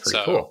 That's pretty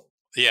cool.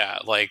 Yeah,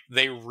 like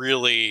they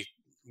really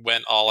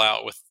went all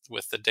out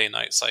with the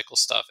day-night cycle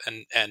stuff,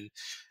 and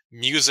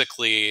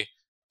musically,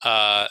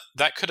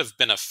 that could have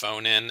been a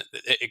phone-in.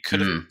 It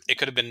could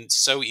have been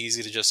so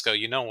easy to just go,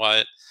 you know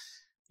what,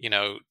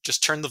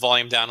 just turn the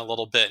volume down a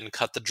little bit and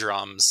cut the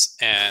drums,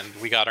 and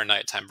we got our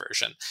nighttime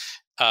version.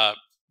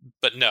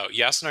 But no,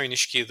 Yasunori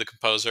Nishiki, the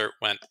composer,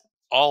 went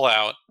all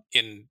out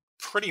in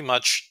pretty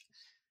much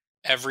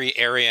every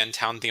area and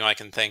town theme I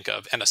can think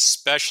of, and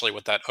especially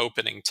with that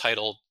opening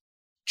title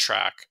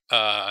track,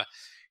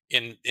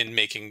 in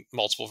making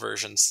multiple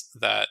versions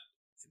that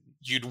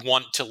you'd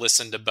want to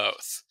listen to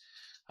both.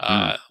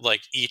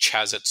 Like each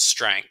has its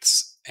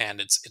strengths, and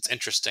it's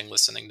interesting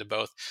listening to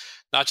both,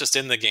 not just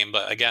in the game,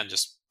 but again,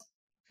 just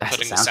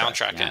putting the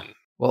soundtrack in.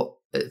 Well,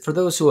 for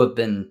those who have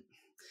been,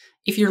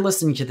 if you're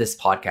listening to this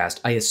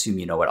podcast, I assume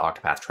you know what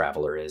Octopath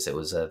Traveler is. It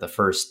was the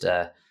first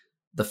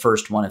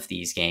one of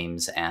these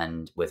games,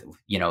 and with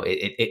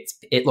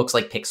it looks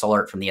like pixel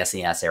art from the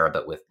SNES era,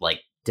 but with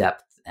like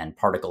depth and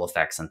particle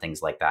effects and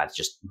things like that. It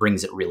just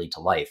brings it really to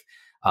life.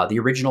 The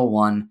original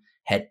one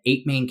had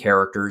 8 main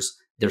characters.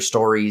 Their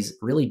stories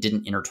really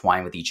didn't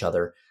intertwine with each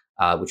other,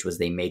 which was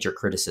a major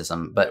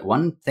criticism. But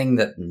one thing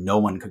that no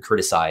one could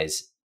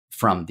criticize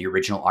from the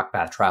original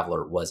Octopath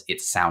Traveler was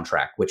its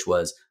soundtrack, which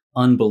was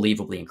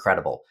unbelievably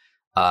incredible.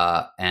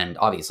 And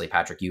obviously,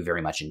 Patrick, you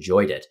very much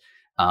enjoyed it.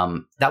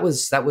 That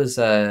was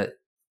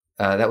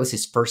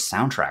his first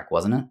soundtrack,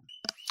 wasn't it?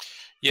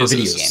 Yeah, for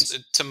video games.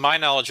 To my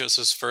knowledge, it was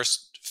his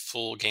first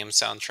full game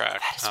soundtrack.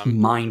 That is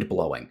mind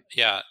blowing.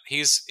 Yeah,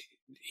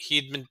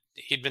 he'd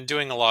been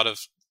doing a lot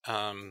of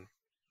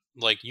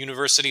like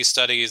university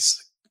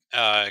studies,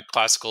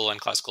 classical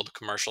to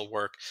commercial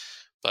work,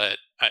 but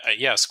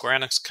Square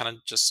Enix kind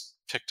of just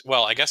picked.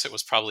 Well, I guess it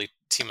was probably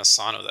Team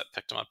Asano that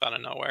picked him up out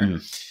of nowhere.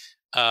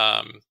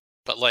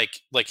 But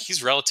like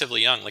he's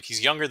relatively young. Like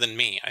he's younger than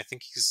me. I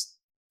think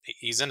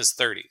he's in his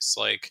 30s.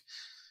 Like,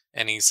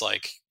 and he's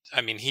like,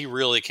 I mean, he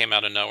really came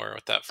out of nowhere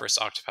with that first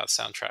Octopath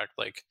soundtrack.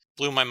 Like,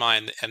 blew my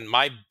mind. And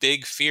my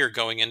big fear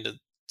going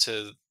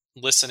into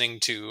listening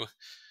to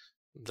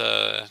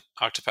the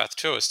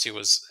Octopath OST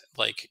was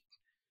like,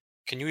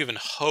 can you even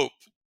hope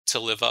to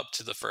live up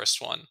to the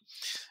first one?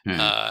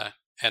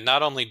 And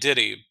not only did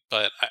he,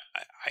 but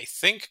I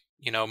think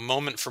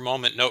moment for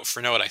moment, note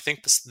for note, I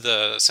think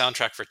the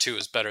soundtrack for 2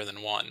 is better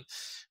than 1.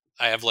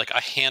 I have like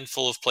a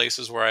handful of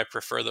places where I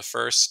prefer the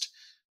first,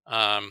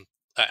 and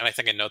I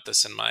think I note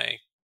this in my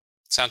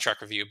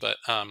soundtrack review, but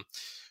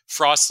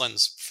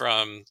Frostlands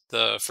from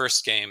the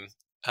first game,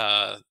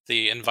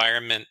 the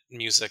environment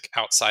music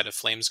outside of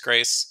Flame's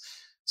Grace,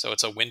 so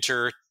it's a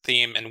winter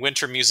theme, and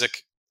winter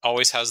music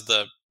always has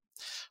the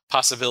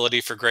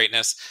possibility for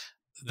greatness.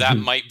 That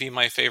might be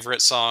my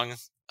favorite song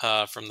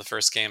from the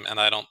first game, and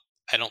I don't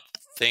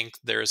think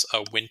there's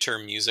a winter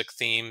music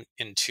theme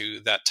in 2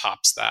 that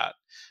tops that.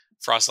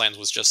 Frostlands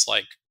was just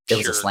like it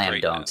was a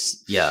slam dunk.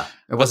 Yeah,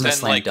 it wasn't a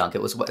slam dunk.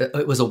 It was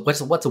a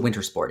what's a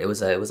winter sport? It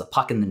was a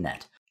puck in the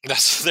net.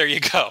 There you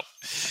go.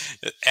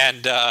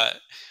 And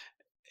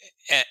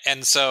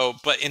so,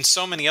 but in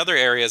so many other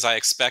areas, I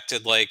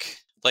expected like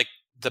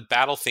the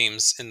battle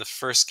themes in the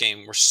first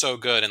game were so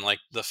good, and like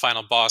the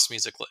final boss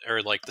music,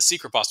 or like the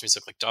secret boss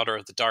music, like Daughter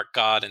of the Dark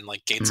God and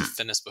like Gates of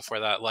Thinness before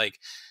that. Like,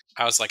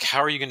 I was like, how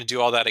are you going to do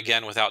all that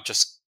again without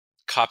just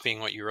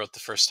copying what you wrote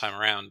the first time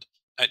around?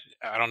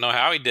 I don't know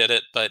how he did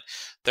it, but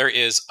there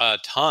is a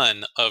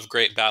ton of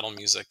great battle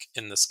music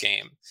in this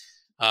game.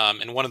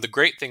 And one of the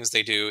great things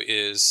they do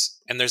is,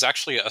 and there's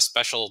actually a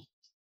special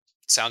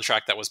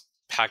soundtrack that was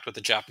packed with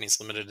the Japanese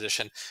limited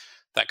edition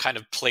that kind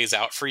of plays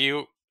out for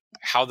you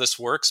how this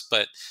works.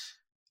 But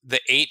the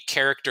 8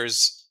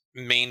 characters'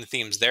 main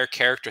themes, their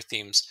character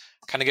themes,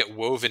 kind of get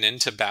woven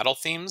into battle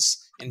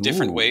themes in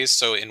different ways.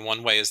 So in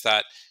one way is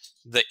that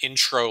the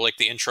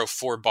intro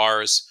 4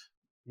 bars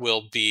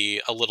will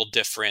be a little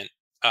different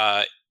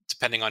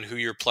depending on who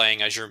you're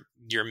playing as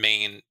your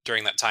main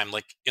during that time,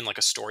 like in like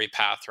a story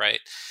path, right?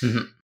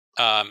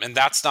 And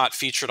that's not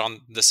featured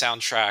on the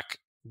soundtrack.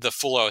 The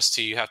full OST,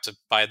 you have to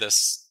buy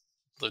this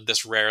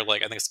rare,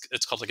 like I think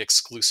it's called like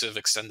exclusive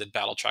extended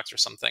battle tracks or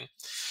something.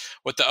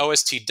 What the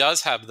OST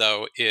does have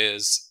though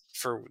is,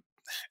 for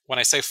when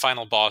I say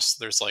final boss,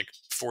 there's like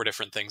 4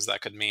 different things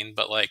that could mean,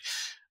 but like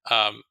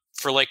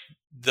for like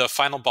the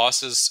final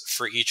bosses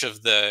for each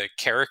of the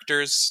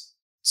characters'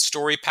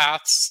 story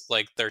paths,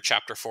 like their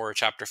chapter 4 or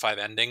chapter 5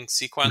 ending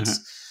sequence,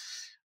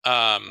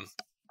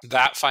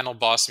 that final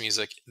boss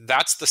music,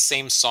 that's the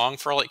same song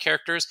for all 8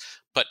 characters,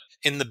 but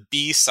in the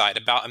B side,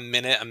 about a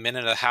minute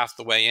and a half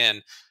the way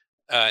in,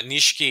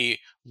 Nishiki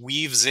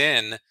weaves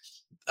in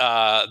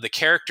the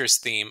character's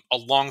theme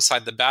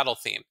alongside the battle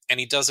theme, and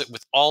he does it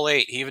with all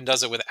 8. He even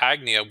does it with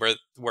Agnia,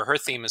 where her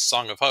theme is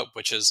Song of Hope,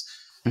 which is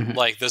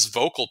like this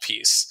vocal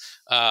piece,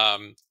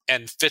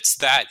 and fits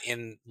that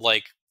in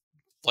like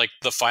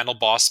the final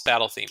boss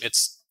battle theme.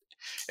 It's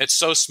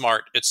so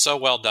smart. It's so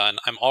well done.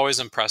 I'm always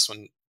impressed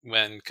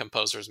when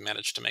composers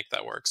manage to make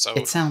that work. So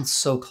it sounds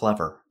so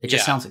clever. It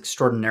just sounds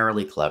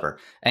extraordinarily clever.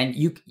 And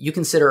you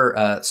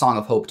consider Song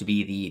of Hope to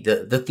be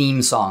the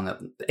theme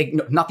song,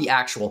 not the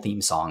actual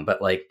theme song,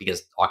 but like,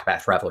 because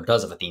Octopath Traveler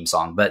does have a theme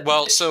song. But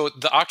so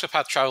the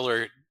Octopath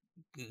Traveler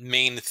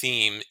main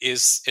theme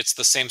it's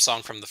the same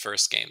song from the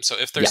first game. So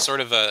if there's sort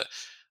of a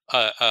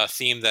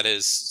theme that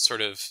is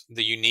sort of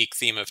the unique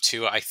theme of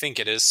 2, I think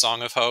it is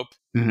Song of Hope.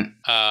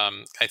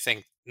 I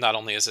think not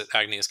only is it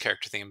Agnia's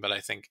character theme, but I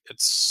think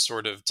it's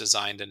sort of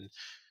designed and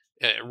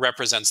it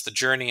represents the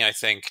journey. I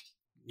think,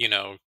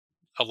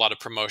 a lot of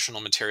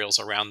promotional materials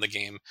around the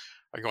game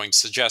are going to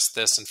suggest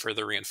this and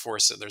further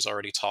reinforce it. There's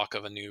already talk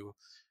of a new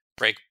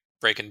Break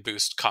and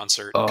Boost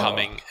concert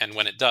coming, and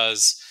when it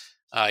does,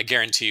 I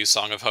guarantee you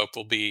Song of Hope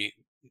will be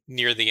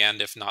near the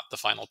end, if not the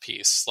final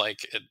piece.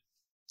 Like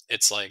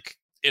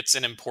it's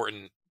an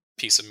important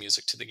piece of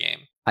music to the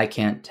game. I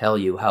can't tell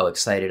you how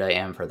excited I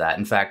am for that.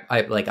 In fact,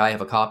 I have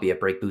a copy of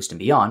Break, Boost, and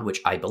Beyond,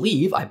 which I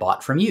believe I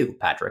bought from you,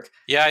 Patrick.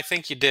 Yeah, I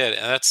think you did.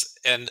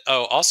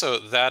 Also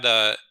that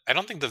I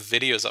don't think the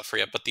video is up for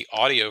yet, but the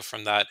audio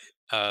from that,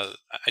 I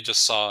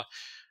just saw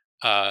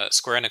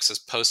Square Enix has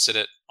posted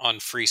it on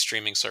free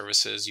streaming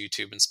services,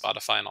 YouTube and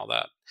Spotify and all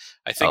that.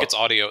 I think it's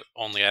audio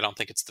only. I don't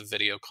think it's the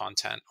video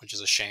content, which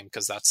is a shame,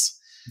 because that's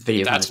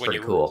pretty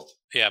cool.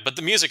 Yeah, but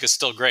the music is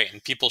still great,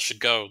 and people should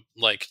go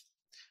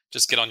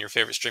just get on your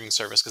favorite streaming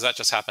service, because that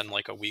just happened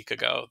like a week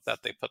ago that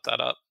they put that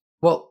up.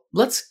 Well,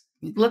 let's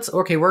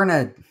okay, we're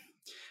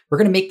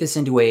gonna make this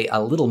into a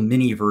little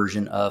mini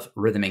version of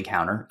Rhythm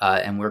Encounter,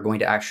 and we're going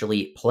to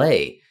actually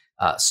play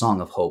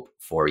Song of Hope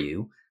for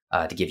you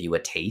to give you a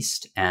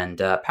taste. And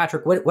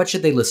Patrick, what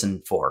should they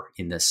listen for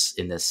in this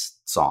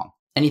song?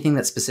 Anything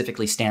that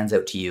specifically stands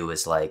out to you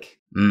is like,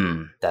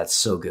 that's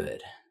so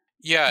good.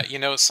 Yeah,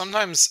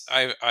 sometimes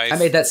I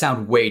made that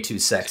sound way too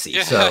sexy.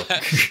 Yeah. So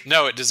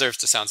no, it deserves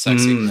to sound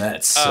sexy.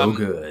 That's so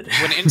good.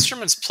 When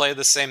instruments play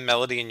the same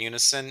melody in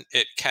unison,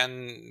 it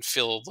can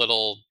feel a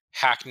little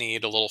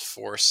hackneyed, a little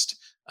forced.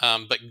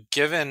 But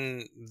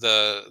given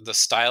the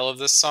style of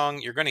this song,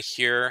 you're going to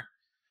hear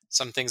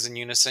some things in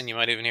unison. You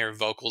might even hear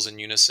vocals in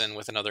unison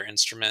with another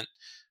instrument.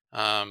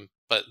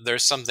 But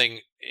there's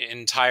something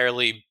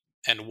entirely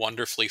and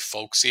wonderfully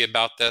folksy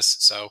about this.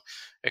 So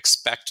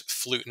expect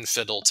flute and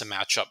fiddle to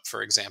match up,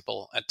 for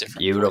example, at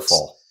different points.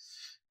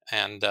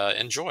 And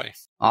enjoy.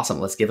 Awesome.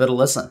 Let's give it a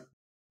listen.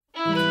 シ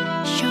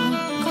ョ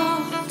コ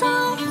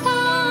トフ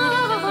ァ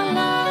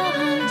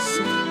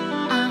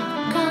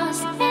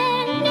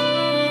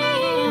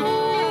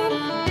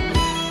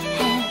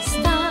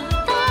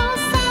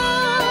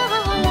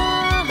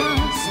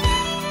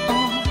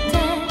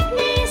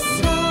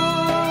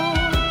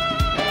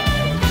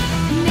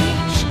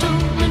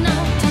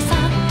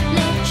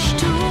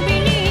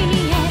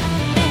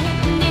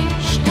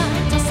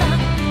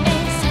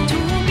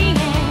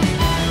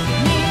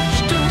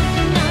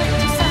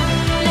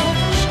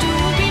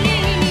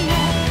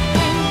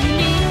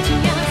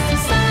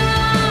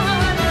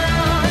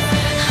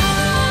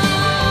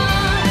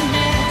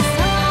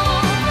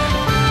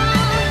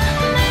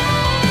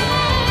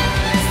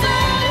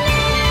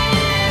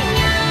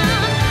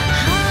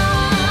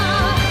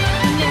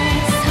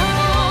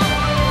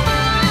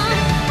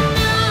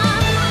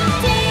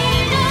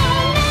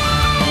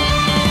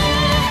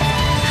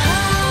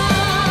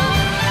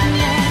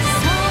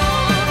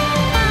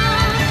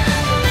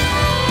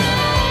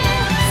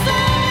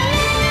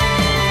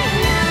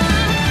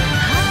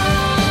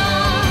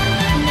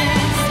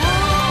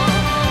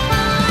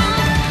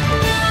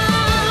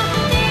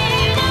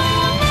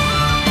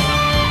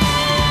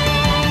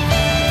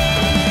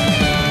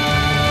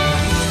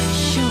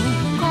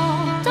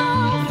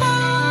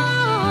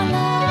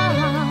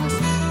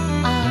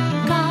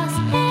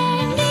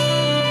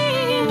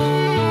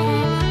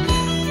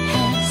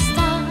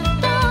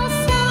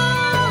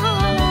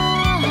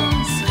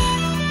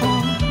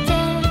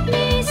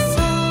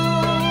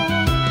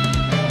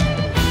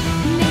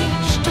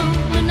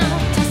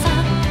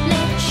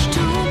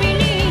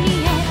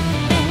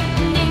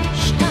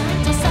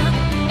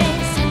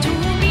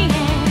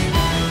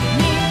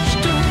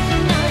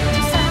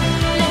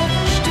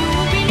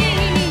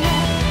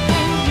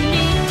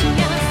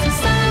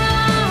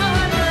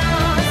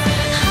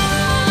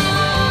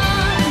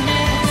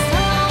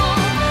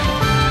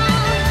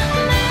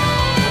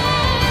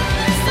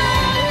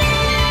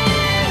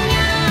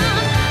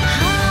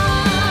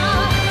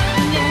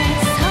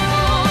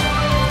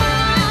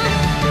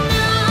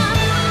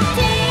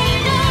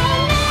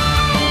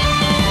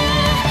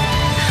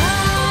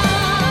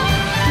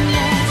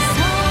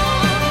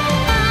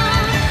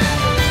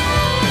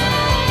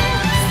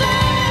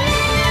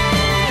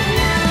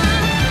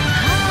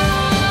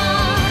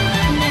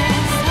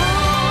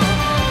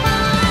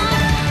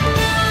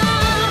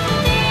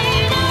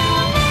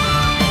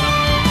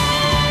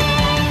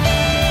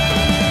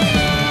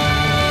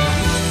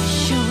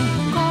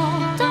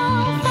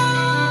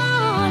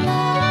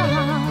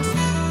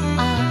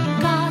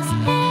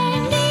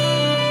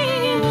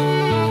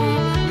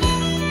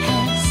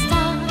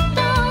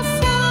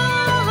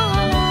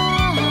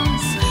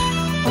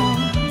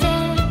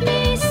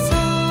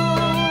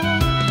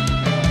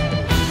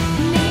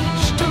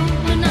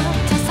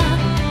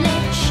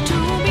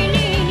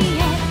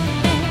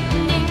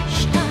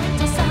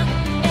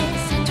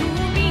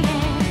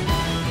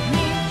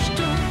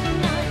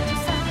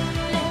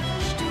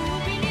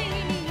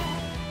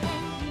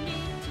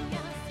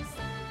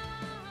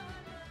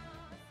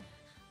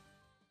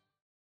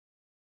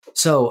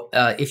So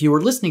if you were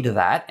listening to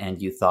that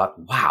and you thought,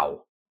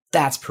 wow,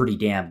 that's pretty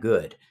damn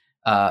good,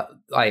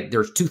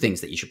 there's two things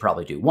that you should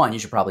probably do. One, you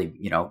should probably,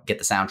 get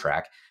the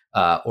soundtrack,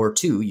 or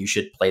two, you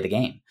should play the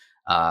game.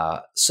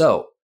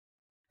 So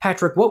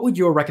Patrick, what would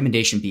your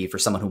recommendation be for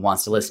someone who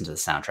wants to listen to the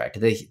soundtrack?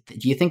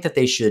 Do you think that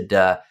they should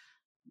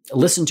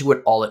listen to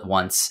it all at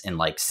once and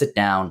like sit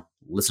down,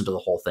 listen to the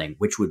whole thing,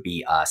 which would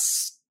be a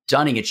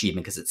stunning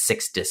achievement because it's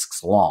 6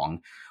 discs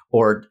long,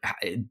 or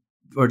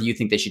do you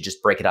think they should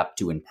just break it up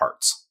in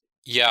parts?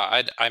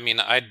 Yeah,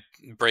 I'd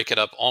break it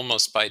up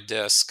almost by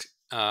disc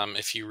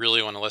if you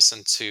really want to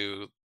listen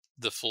to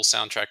the full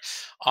soundtrack.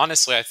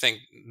 Honestly, I think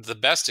the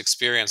best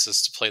experience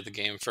is to play the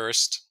game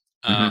first.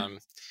 Mm-hmm.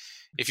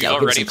 If you've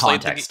already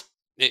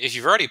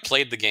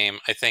played the game,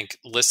 I think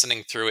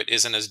listening through it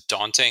isn't as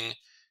daunting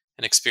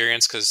an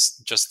experience because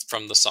just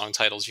from the song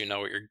titles, you know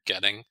what you're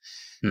getting.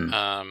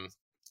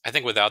 I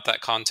think without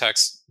that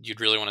context, you'd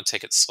really want to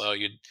take it slow.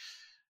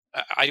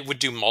 I would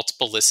do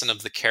multiple listen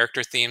of the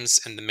character themes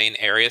and the main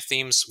area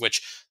themes,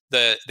 which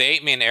the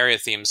 8 main area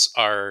themes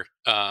are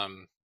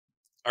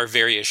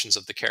variations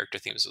of the character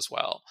themes as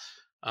well.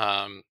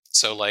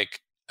 So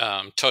like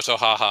Toto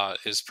Haha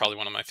is probably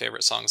one of my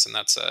favorite songs, and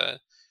that's a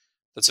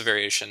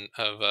variation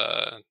of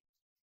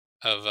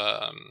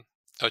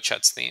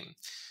Ochet's theme.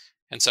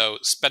 And so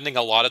spending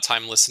a lot of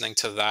time listening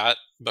to that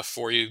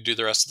before you do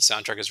the rest of the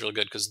soundtrack is really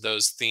good because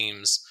those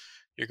themes,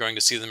 you're going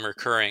to see them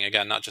recurring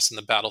again, not just in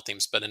the battle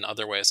themes, but in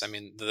other ways. I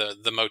mean,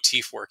 the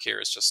motif work here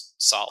is just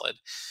solid.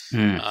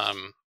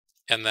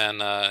 And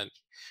then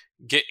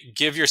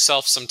give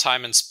yourself some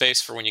time and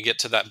space for when you get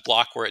to that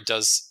block where it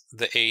does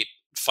the 8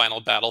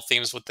 final battle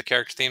themes with the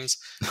character themes,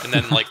 and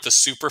then like the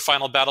super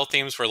final battle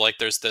themes where like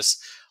there's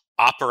this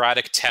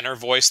operatic tenor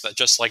voice that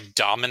just like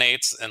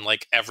dominates and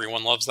like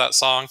everyone loves that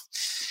song.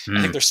 I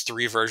think there's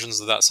 3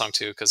 versions of that song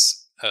too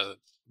because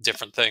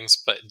different things,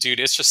 but dude,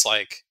 it's just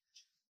like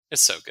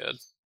it's so good.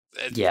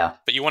 Yeah,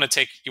 but you want to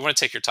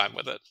take your time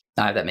with it.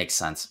 That makes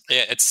sense.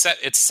 Yeah,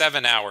 it's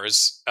 7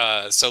 hours,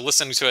 so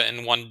listening to it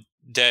in one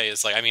day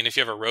is like, I mean, if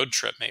you have a road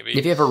trip, maybe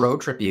if you have a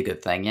road trip, be a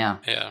good thing. Yeah.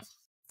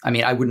 I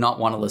mean, I would not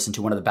want to listen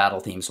to one of the battle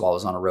themes while I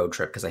was on a road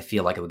trip because I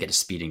feel like I would get a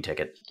speeding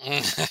ticket.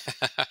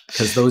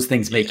 Because those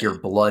things make your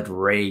blood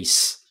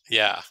race.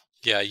 Yeah,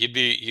 you'd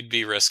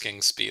be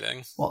risking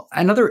speeding. Well,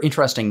 another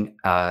interesting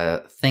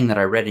thing that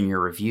I read in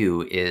your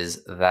review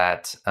is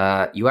that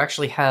you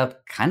actually have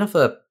kind of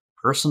a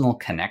personal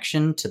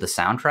connection to the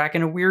soundtrack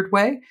in a weird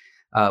way.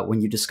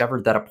 When you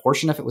discovered that a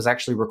portion of it was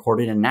actually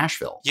recorded in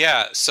Nashville.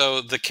 Yeah,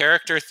 so the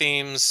character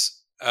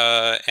themes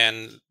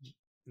and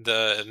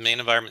the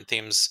main environment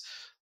themes,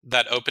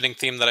 that opening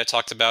theme that I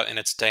talked about in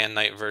its day and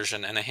night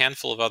version, and a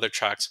handful of other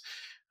tracks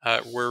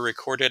were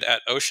recorded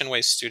at Ocean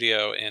Way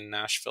Studio in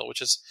Nashville,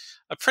 which is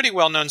a pretty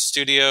well-known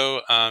studio.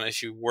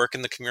 If you work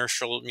in the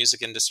commercial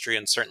music industry,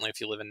 and certainly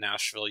if you live in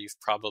Nashville, you're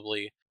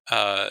probably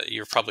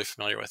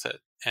familiar with it.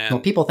 And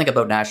well, people think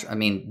about Nashville. I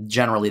mean,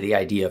 generally the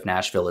idea of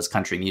Nashville is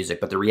country music,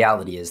 but the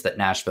reality is that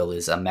Nashville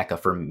is a mecca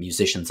for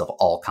musicians of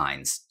all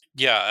kinds.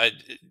 Yeah,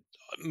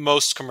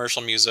 most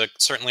commercial music,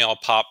 certainly all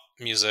pop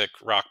music,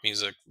 rock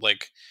music,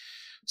 like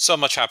so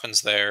much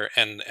happens there,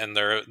 and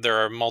there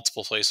are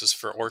multiple places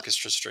for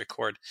orchestras to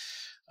record.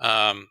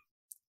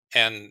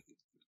 And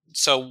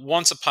so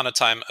once upon a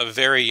time, a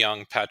very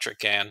young Patrick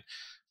Gann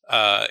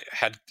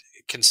had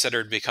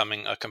considered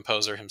becoming a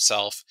composer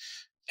himself,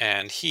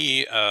 and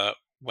he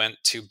went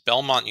to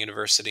Belmont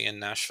University in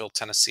Nashville,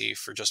 Tennessee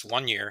for just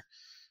 1 year,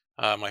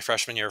 my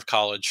freshman year of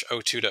college,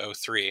 02 to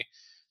 03.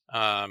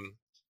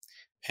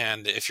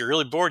 And if you're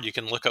really bored, you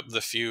can look up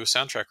the few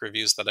soundtrack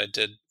reviews that I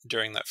did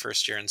during that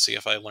first year and see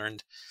if I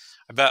learned.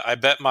 I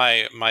bet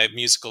my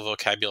musical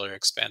vocabulary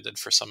expanded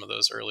for some of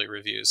those early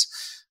reviews,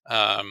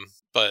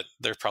 but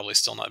they're probably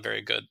still not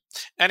very good.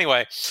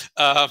 Anyway,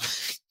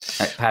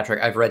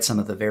 Patrick, I've read some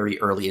of the very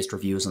earliest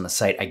reviews on the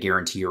site. I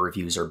guarantee your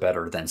reviews are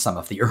better than some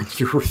of the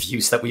earlier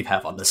reviews that we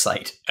have on the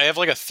site. I have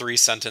like a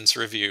 3-sentence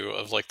review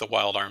of like the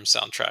Wild Arms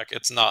soundtrack.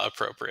 It's not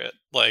appropriate.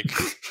 Like,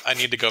 I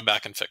need to go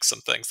back and fix some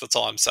things. That's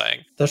all I'm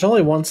saying. There's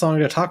only one song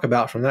to talk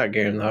about from that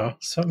game, though,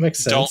 so it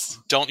makes sense.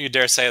 Don't you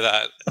dare say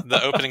that.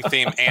 The opening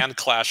theme and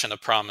Clash and A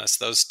Promise.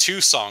 Those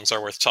 2 songs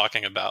are worth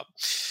talking about.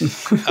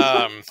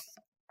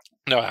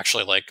 No,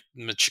 actually, like,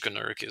 Michiko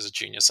Naruki is a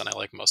genius, and I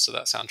like most of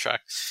that soundtrack.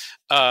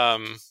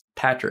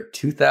 Patrick,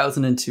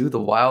 2002, the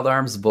Wild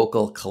Arms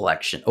Vocal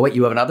Collection. Oh, wait,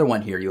 you have another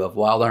one here. You have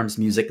Wild Arms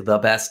Music, The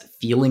Best,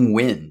 Feeling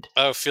Wind.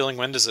 Oh, Feeling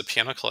Wind is a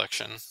piano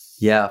collection.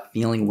 Yeah,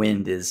 Feeling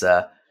Wind is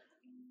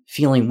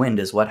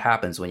what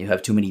happens when you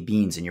have too many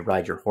beans and you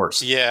ride your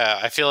horse. Yeah,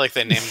 I feel like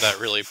they named that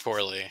really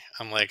poorly.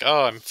 I'm like,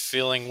 oh, I'm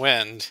feeling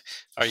wind.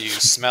 Are you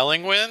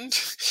smelling wind?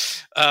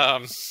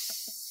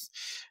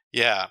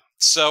 Yeah.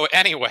 So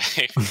anyway,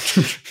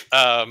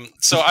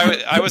 so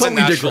I was in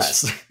Nashville.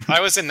 I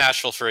was in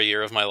Nashville for a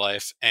year of my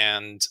life,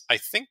 and I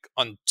think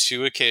on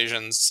 2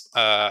 occasions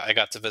I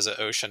got to visit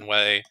Ocean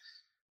Way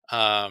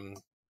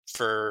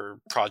for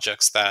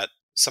projects that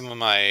some of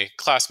my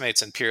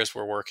classmates and peers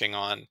were working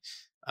on,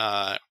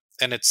 and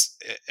it's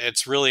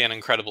really an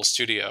incredible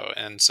studio.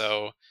 And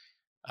so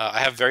I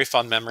have very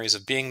fond memories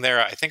of being there.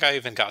 I think I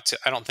even got to,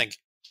 I don't think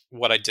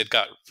what I did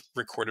got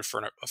recorded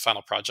for a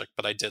final project,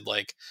 but I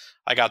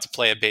got to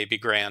play a baby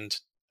grand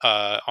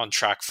on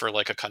track for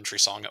like a country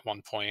song at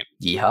one point.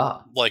 Yeah.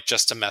 Like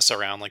just to mess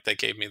around. Like they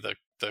gave me the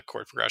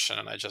chord progression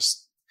and I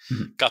just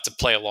got to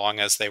play along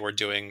as they were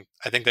doing,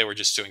 I think they were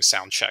just doing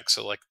sound checks.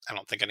 So like, I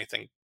don't think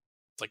anything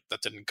like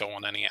that didn't go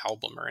on any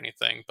album or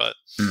anything, but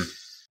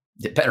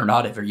it better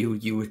not ever. You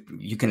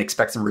can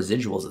expect some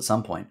residuals at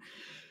some point.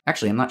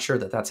 Actually, I'm not sure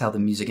that that's how the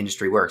music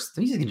industry works.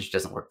 The music industry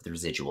doesn't work with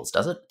residuals,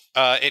 does it?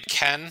 It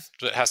can,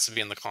 but it has to be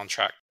in the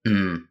contract.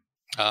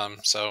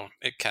 So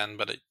it can,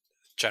 but it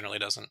generally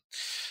doesn't.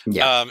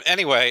 Yeah.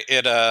 Anyway,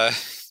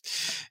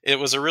 it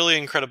was a really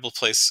incredible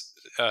place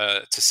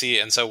to see.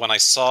 And so when I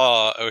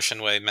saw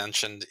Ocean Way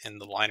mentioned in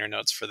the liner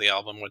notes for the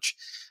album, which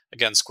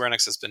again, Square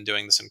Enix has been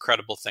doing this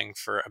incredible thing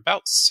for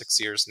about 6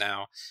 years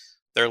now.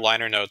 Their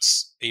liner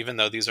notes, even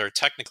though these are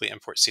technically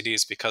import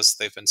CDs, because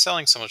they've been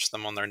selling so much of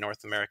them on their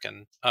North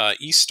American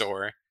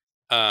e-store,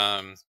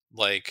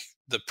 like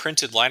the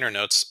printed liner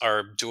notes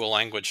are dual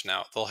language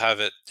now. They'll have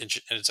it in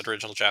its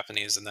original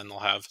Japanese, and then they'll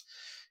have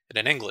it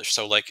in English.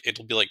 So like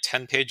it'll be like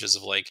 10 pages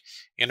of like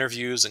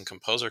interviews and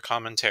composer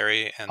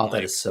commentary. And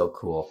that is so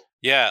cool.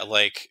 Yeah,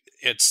 like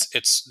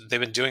it's they've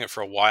been doing it for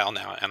a while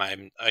now, and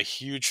I'm a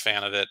huge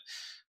fan of it.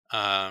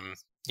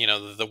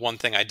 The one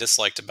thing I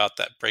disliked about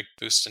that Break,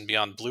 Boost, and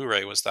Beyond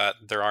Blu-ray was that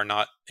there are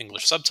not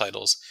English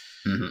subtitles,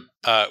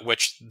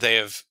 which they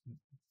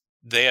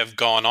have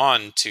gone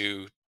on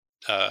to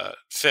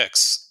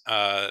fix.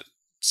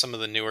 Some of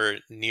the newer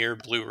Near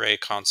Blu-ray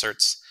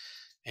concerts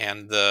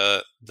and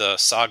the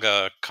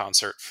Saga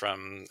concert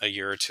from a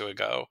year or two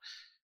ago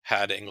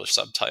had English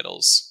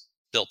subtitles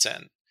built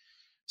in.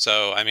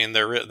 So I mean,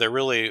 they're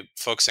really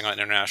focusing on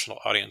international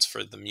audience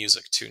for the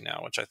music too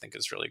now, which I think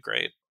is really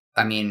great.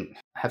 I mean,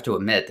 I have to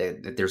admit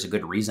that there's a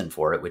good reason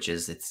for it, which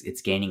is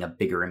it's gaining a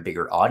bigger and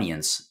bigger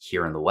audience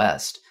here in the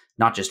West,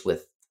 not just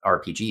with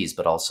RPGs,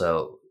 but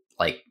also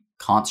like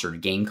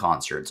game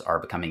concerts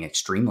are becoming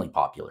extremely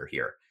popular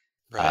here.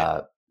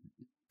 Right.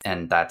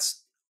 And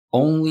that's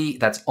only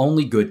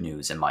good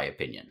news in my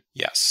opinion.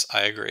 Yes,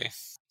 I agree.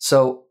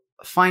 So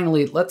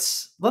finally,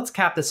 let's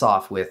cap this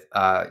off with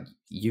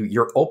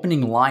your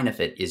opening line of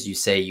it is you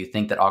say you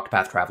think that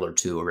Octopath Traveler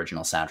 2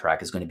 original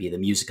soundtrack is going to be the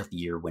Music of the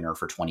Year winner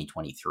for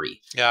 2023.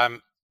 Yeah,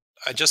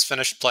 I just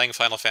finished playing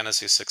Final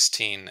Fantasy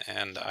 16,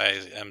 and I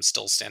am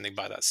still standing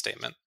by that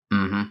statement.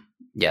 Mm-hmm.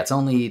 Yeah, it's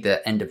only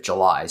the end of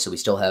July, so we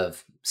still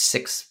have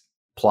 6+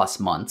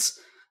 months.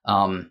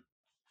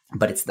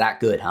 But it's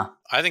that good, huh?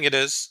 I think it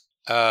is.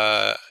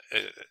 I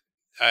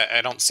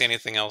don't see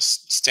anything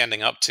else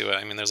standing up to it.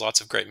 I mean, there's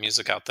lots of great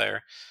music out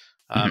there.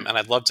 And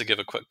I'd love to give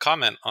a quick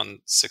comment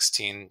on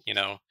 16.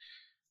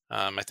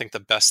 I think the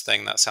best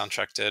thing that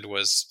soundtrack did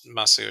was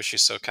Masayoshi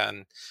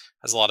Soken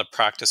has a lot of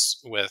practice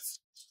with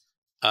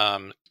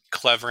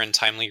clever and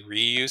timely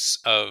reuse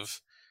of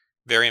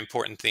very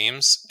important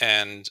themes.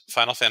 And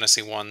Final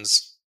Fantasy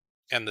 1's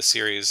and the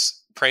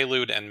series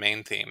prelude and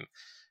main theme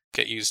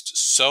get used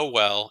so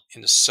well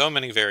in so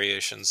many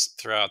variations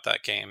throughout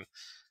that game.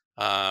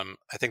 I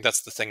think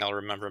that's the thing I'll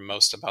remember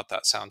most about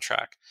that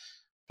soundtrack.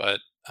 But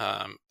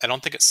I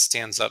don't think it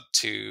stands up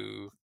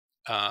to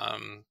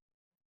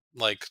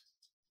like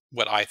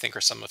what I think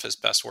are some of his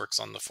best works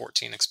on the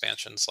 14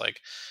 expansions.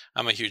 Like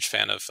I'm a huge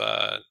fan of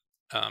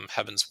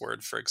Heaven's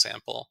Word, for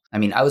example. I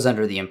mean, I was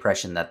under the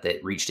impression that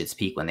it reached its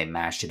peak when they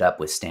mashed it up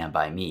with Stand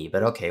By Me,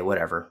 but okay,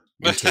 whatever.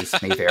 Your taste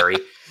may vary.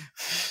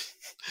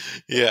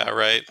 Yeah,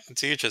 right.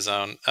 To each his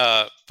own.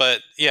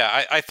 But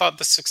yeah, I thought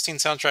the 16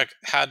 soundtrack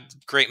had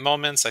great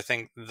moments. I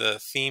think the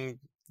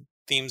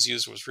themes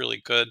used was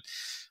really good.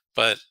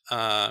 But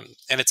and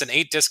it's an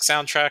 8-disc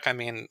soundtrack. I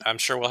mean, I'm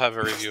sure we'll have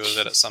a review of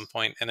it at some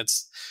point. And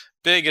it's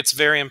big. It's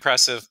very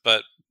impressive.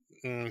 But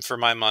for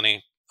my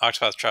money,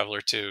 Octopath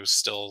Traveler 2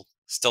 still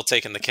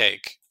taking the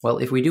cake. Well,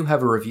 if we do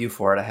have a review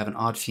for it, I have an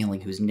odd feeling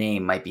whose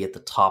name might be at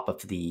the top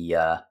of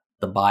the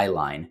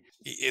byline.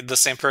 The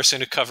same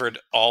person who covered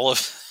all of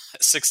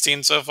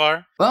 16 so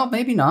far? Well,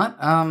 maybe not.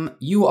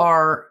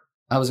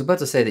 I was about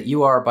to say that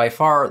you are by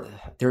far,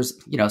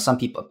 there's, some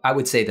people, I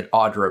would say that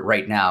Audra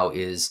right now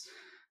is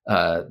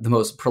the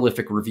most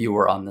prolific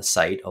reviewer on the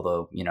site,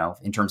 although,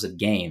 in terms of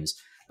games.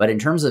 But in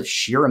terms of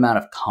sheer amount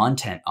of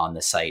content on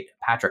the site,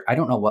 Patrick, I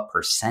don't know what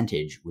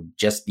percentage would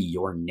just be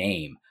your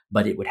name,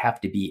 but it would have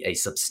to be a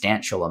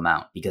substantial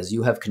amount because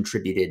you have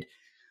contributed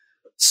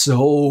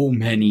so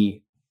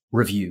many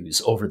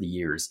reviews over the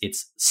years.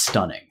 It's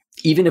stunning.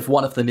 Even if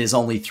one of them is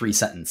only 3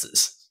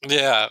 sentences.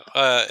 Yeah,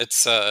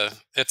 it's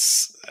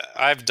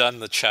I've done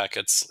the check.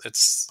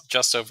 It's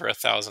just over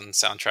 1,000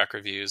 soundtrack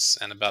reviews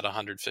and about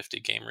 150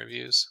 game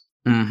reviews.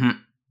 Mm-hmm.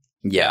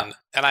 Yeah,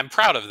 and I'm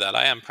proud of that.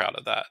 I am proud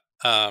of that.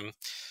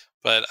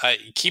 But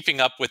keeping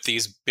up with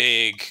these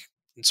big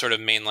sort of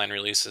mainline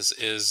releases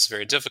is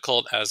very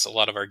difficult, as a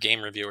lot of our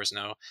game reviewers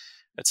know.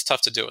 It's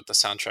tough to do it with the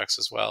soundtracks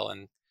as well.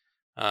 And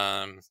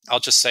I'll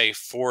just say,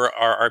 for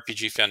our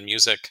RPG fan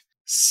music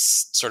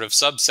sort of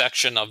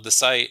subsection of the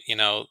site,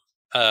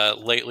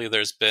 lately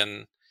there's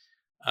been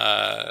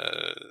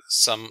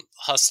some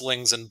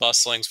hustlings and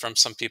bustlings from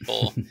some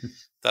people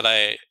that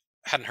I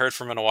hadn't heard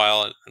from in a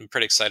while, and I'm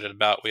pretty excited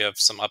about. We have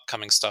some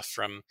upcoming stuff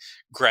from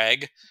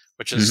Greg,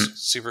 which is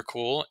super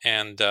cool,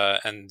 and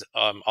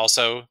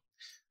also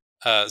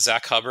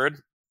Zach Hubbard,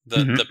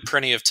 the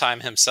Prinny of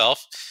Time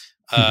himself,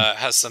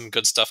 has some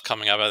good stuff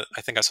coming up.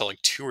 I think I saw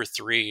like 2 or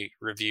 3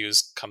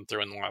 reviews come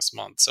through in the last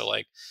month. So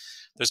like,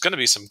 there's going to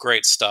be some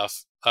great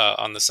stuff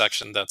on the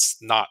section that's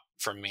not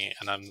from me,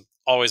 and I'm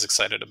always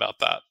excited about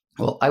that.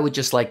 Well, I would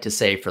just like to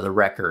say for the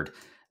record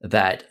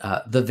that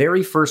the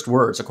very first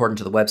words, according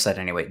to the website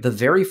anyway, the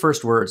very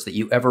first words that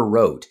you ever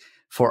wrote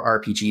for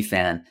RPG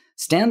Fan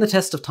stand the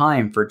test of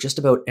time for just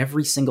about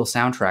every single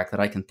soundtrack that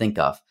I can think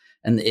of.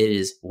 And it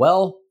is,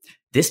 well,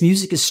 this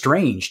music is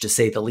strange, to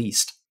say the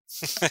least.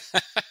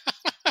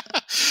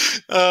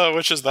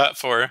 Which is that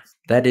for?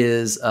 That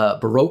is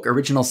Baroque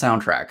original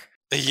soundtrack.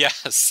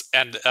 Yes,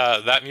 and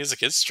that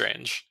music is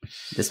strange.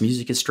 This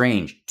music is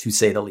strange, to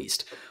say the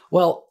least.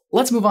 Well,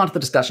 let's move on to the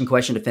discussion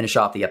question to finish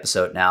off the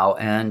episode now.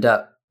 And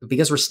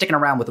because we're sticking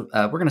around with,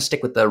 we're going to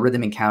stick with the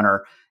rhythm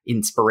encounter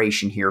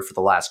inspiration here for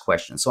the last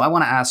question. So I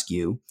want to ask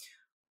you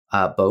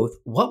both,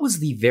 what was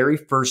the very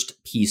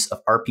first piece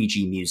of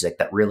RPG music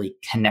that really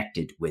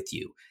connected with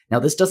you? Now,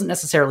 this doesn't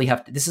necessarily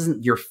have to, this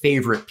isn't your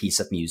favorite piece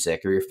of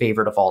music or your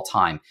favorite of all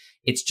time.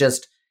 It's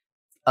just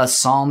a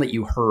song that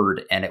you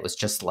heard and it was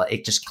just like,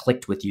 it just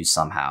clicked with you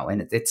somehow.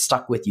 And it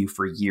stuck with you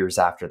for years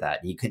after that.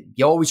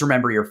 You always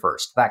remember your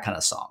first, that kind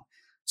of song.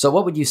 So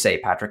what would you say,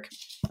 Patrick?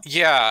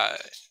 Yeah.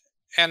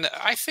 And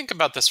I think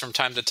about this from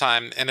time to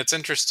time, and it's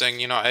interesting.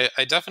 You know,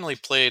 I definitely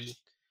played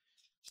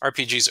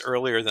RPGs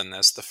earlier than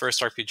this. The first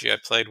RPG I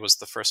played was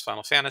the first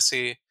Final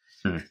Fantasy,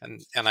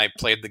 and I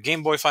played the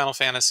Game Boy Final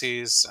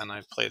Fantasies, and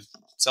I played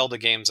Zelda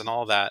games and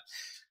all that.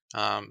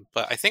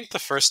 But I think the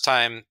first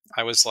time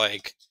I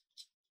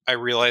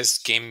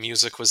realized game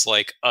music was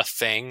like a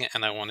thing,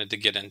 and I wanted to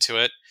get into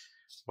it,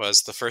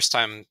 was the first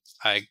time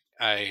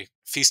I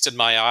feasted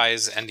my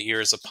eyes and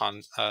ears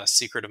upon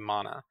Secret of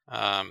Mana.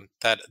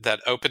 That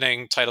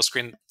opening title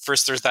screen.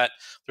 First, there's that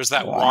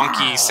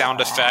wonky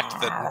sound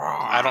effect that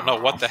I don't know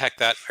what the heck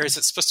that. Or is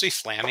it supposed to be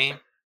Flammy?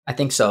 I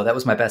think so. That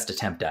was my best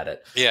attempt at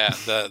it. Yeah,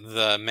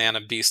 the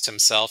Mana Beast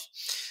himself.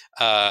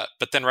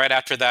 But then right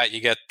after that,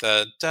 you get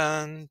the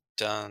dun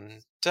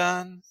dun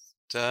dun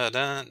dun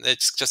dun.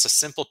 It's just a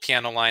simple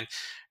piano line,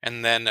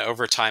 and then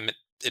over time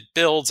it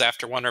builds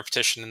after one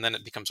repetition, and then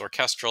it becomes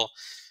orchestral.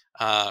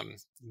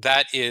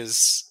 That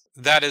is,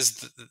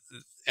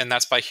 and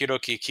that's by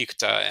Hiroki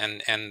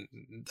Kikuta, and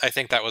I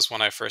think that was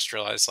when I first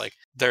realized like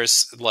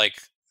there's like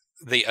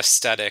the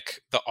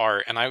aesthetic, the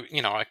art, and I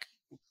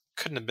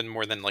couldn't have been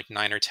more than like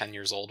 9 or 10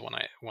 years old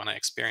when I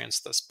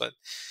experienced this, but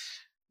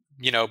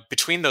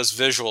between those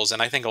visuals,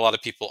 and I think a lot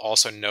of people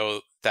also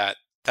know that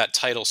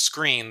title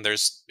screen,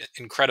 there's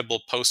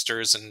incredible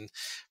posters and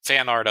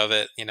fan art of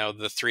it,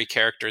 the 3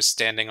 characters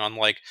standing on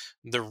like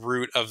the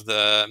root of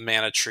the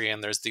mana tree,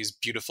 and there's these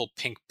beautiful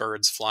pink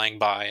birds flying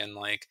by, and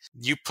like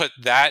you put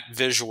that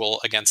visual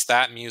against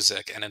that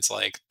music, and it's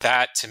like,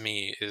 that to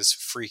me is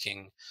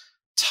freaking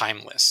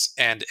timeless.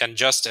 And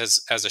just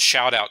as a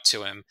shout out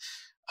to him,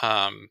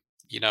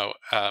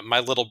 my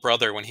little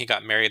brother, when he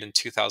got married in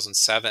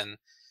 2007,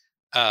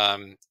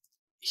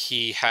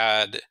 he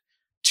had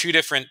 2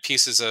 different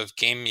pieces of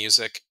game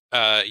music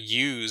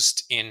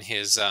used in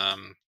his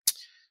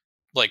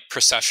like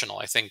processional.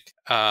 I think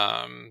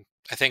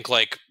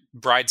like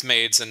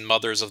Bridesmaids and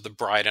Mothers of the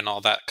Bride and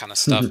all that kind of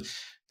stuff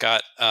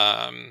got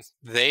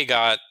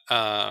that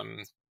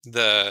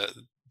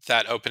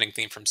opening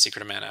theme from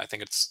Secret of Mana. I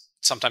think it's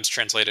sometimes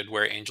translated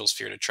Where Angels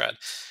Fear to Tread,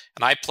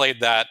 and I played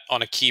that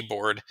on a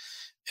keyboard,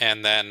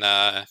 and then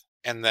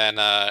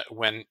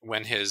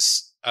when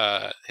his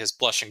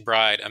blushing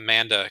bride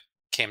Amanda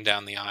came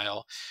down the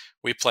aisle,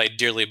 we played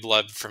Dearly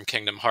Beloved from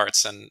Kingdom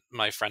Hearts, and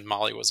my friend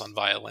Molly was on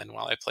violin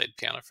while I played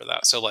piano for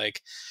that. So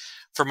like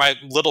for my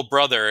little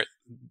brother,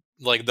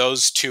 like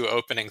those 2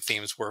 opening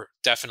themes were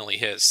definitely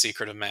his.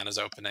 Secret of Mana's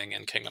opening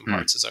and Kingdom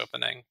Hearts'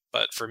 opening.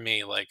 But for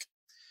me, like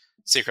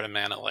Secret of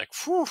Mana, like,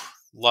 whew,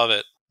 love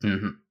it.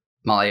 Mm-hmm.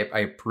 Molly, I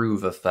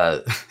approve of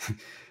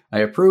I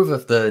approve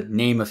of the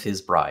name of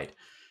his bride.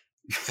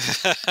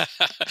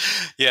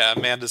 Yeah,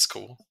 Amanda's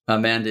cool.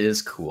 Amanda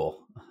is cool.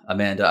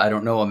 Amanda, I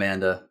don't know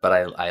Amanda, but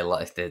I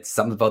like it.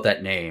 Something about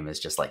that name is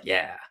just like,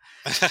 yeah.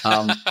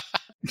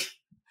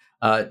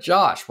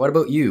 Josh, what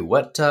about you?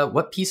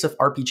 What piece of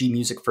RPG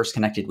music first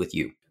connected with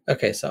you?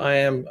 Okay, so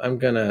I'm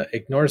gonna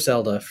ignore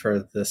Zelda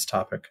for this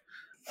topic.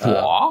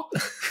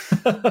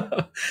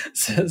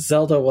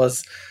 Zelda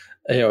was,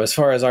 as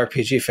far as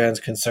RPG fans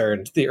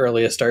concerned, the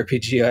earliest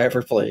RPG I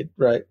ever played.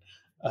 Right?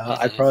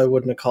 I probably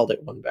wouldn't have called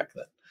it one back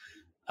then.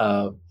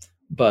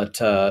 But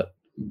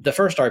the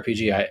first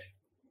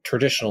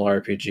traditional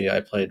RPG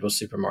I played was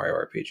Super Mario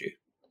RPG.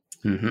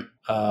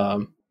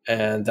 Mm-hmm.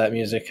 And that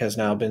music has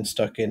now been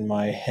stuck in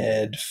my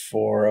head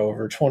for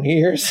over 20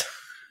 years.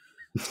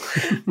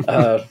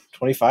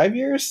 25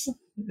 years?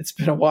 It's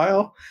been a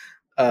while.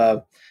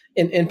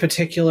 In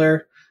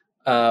particular,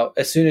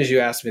 as soon as you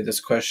asked me this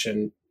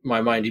question,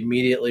 my mind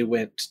immediately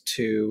went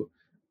to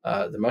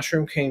the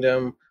Mushroom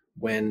Kingdom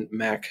when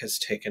Mac has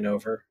taken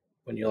over,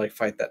 when you like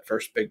fight that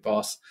first big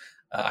boss.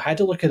 I had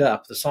to look it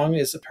up. The song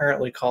is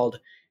apparently called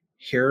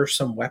Here Are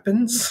Some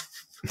Weapons,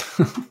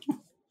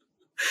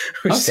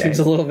 which seems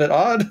a little bit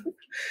odd,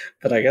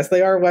 but I guess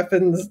they are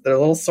weapons. They're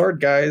little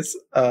sword guys,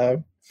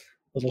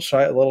 little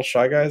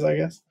shy guys, I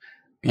guess.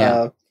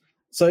 Yeah.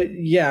 So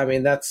yeah, I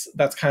mean, that's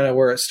kind of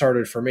where it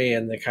started for me,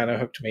 and they kind of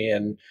hooked me.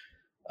 And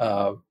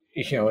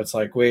it's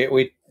like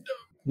we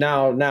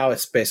now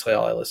it's basically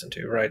all I listen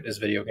to, right, is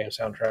video game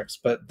soundtracks.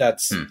 But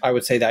that's I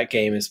would say that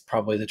game is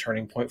probably the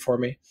turning point for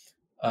me,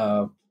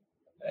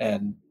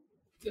 and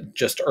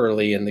just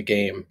early in the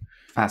game,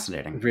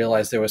 fascinating,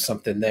 realized there was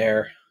something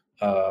there.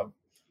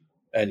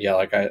 And yeah,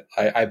 like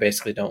I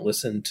basically don't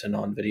listen to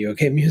non-video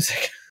game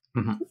music.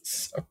 Mm-hmm.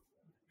 So.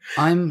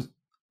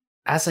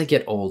 As I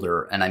get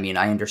older, and I mean,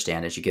 I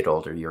understand as you get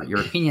older, your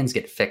opinions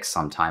get fixed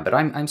sometime, but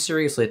I'm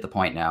seriously at the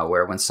point now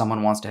where when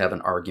someone wants to have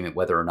an argument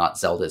whether or not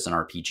Zelda is an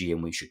RPG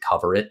and we should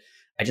cover it,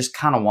 I just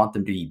kind of want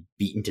them to be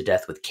beaten to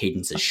death with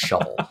Cadence's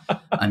shovel.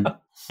 I'm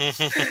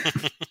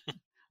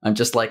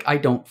just like, I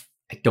don't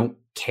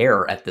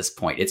care at this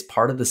point. It's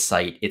part of the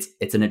site.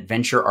 It's an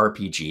adventure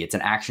RPG. It's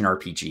an action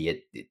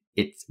RPG.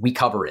 We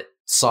cover it.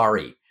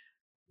 Sorry.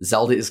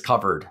 Zelda is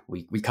covered.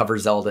 We cover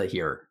Zelda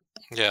here.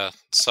 Yeah.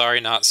 Sorry,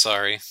 not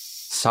sorry.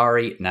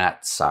 Sorry,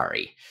 not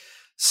sorry.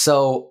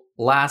 So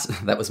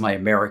that was my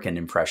American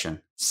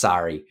impression.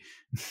 Sorry.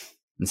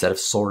 Instead of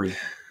sorry.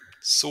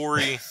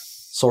 Sorry.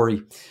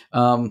 Sorry.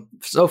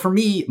 So for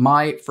me,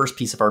 my first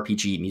piece of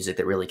RPG music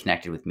that really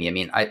connected with me, I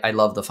mean, I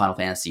love the Final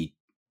Fantasy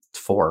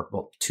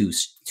 2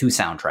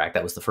 soundtrack.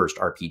 That was the first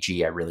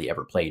RPG I really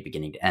ever played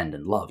beginning to end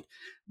and loved.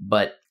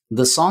 But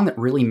the song that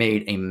really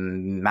made a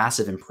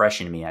massive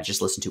impression on me, I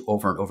just listened to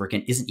over and over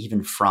again, it's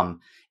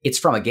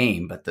from a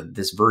game, but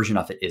this version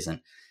of it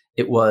isn't.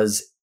 It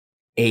was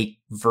a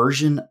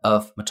version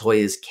of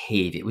Matoya's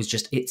Cave.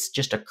 It's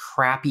just a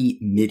crappy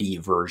MIDI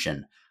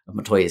version of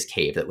Matoya's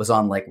Cave that was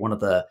on like one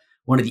of the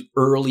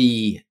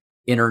early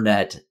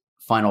internet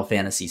Final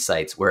Fantasy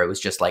sites where it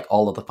was just like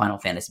all of the Final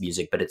Fantasy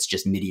music, but it's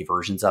just MIDI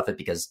versions of it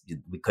because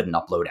we couldn't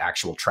upload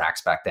actual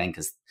tracks back then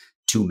because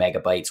 2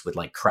 megabytes would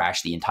like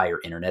crash the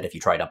entire internet if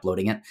you tried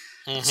uploading it.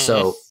 Mm-hmm.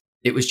 So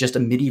it was just a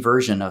MIDI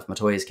version of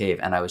Matoya's Cave.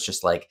 And I was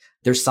just like,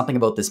 there's something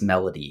about this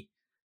melody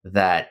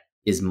that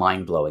is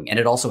mind blowing. And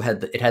it also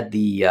had the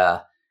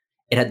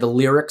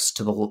lyrics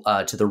to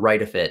the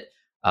right of it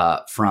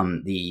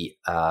from the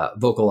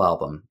vocal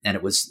album. And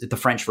it was the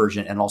French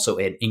version and also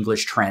an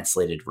English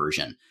translated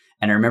version.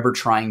 And I remember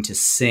trying to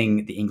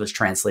sing the English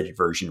translated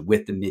version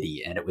with the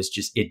MIDI, and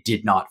it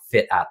did not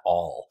fit at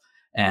all.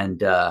 And,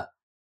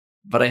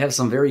 but I have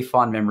some very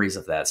fond memories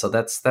of that. So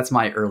that's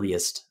my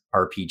earliest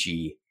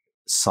RPG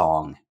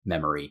song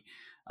memory.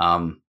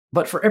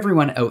 But for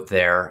everyone out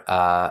there,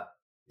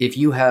 if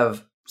you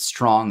have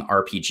strong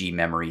RPG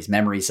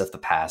memories of the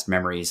past,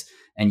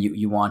 and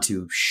you want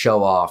to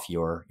show off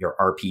your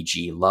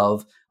RPG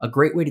love, a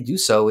great way to do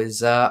so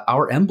is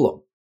our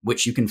emblem,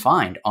 which you can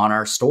find on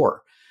our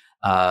store.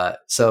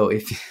 So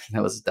if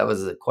that was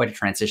quite a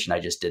transition I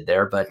just did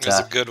there, but it was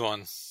a good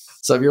one.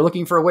 So if you're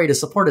looking for a way to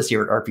support us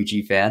here at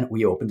RPG Fan,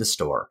 we opened a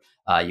store.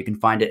 You can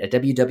find it at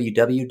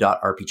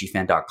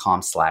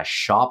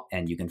www.rpgfan.com/shop,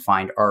 and you can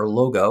find our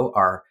logo,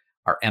 our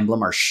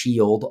emblem, our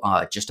shield,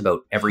 just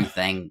about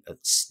everything,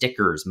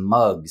 stickers,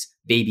 mugs,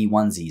 baby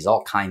onesies,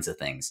 all kinds of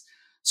things.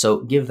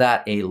 So give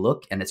that a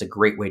look, and it's a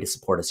great way to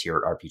support us here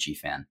at RPG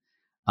Fan.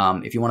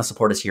 If you want to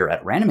support us here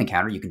at Random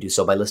Encounter, you can do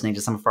so by listening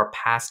to some of our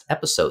past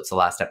episodes. The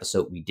last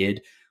episode we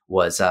did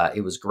was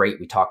it was great.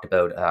 We talked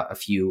about a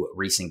few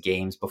recent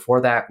games.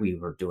 Before that, we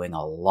were doing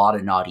a lot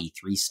of Naughty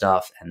 3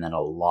 stuff, and then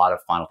a lot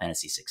of Final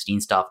Fantasy 16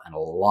 stuff, and a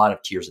lot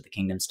of Tears of the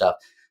Kingdom stuff.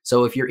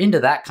 So if you're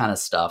into that kind of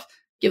stuff,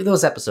 give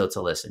those episodes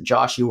a listen.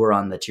 Josh, you were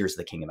on the Tears of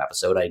the Kingdom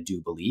episode, I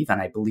do believe,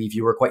 and I believe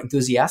you were quite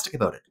enthusiastic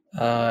about it.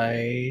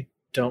 I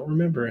don't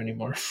remember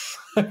anymore.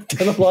 I've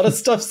done a lot of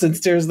stuff since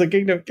Tears of the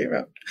Kingdom came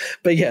out.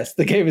 But yes,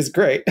 the game is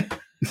great.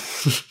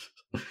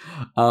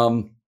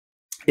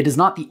 It is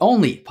not the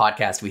only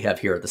podcast we have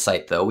here at the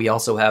site, though. We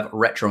also have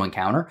Retro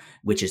Encounter,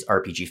 which is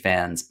RPG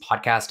Fans'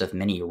 podcast of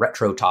many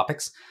retro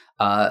topics.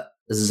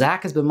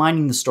 Zach has been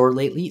minding the store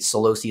lately.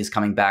 Solosi is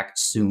coming back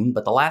soon,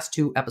 but the last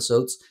 2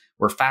 episodes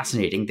were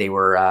fascinating. They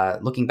were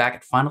looking back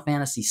at Final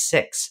Fantasy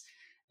VI,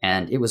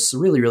 and it was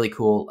really, really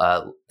cool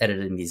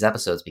editing these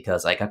episodes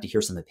because I got to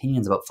hear some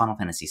opinions about Final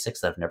Fantasy VI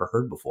that I've never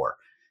heard before.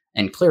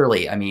 And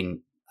clearly, I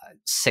mean,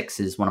 6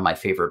 is one of my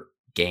favorite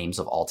games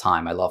of all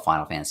time. I love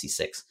Final Fantasy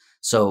VI.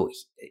 So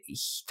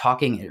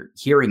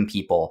hearing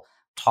people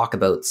talk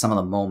about some of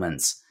the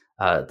moments,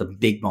 the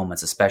big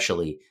moments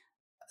especially,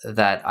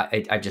 that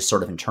I just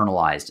sort of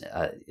internalized,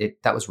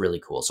 that was really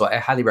cool. So I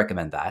highly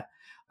recommend that.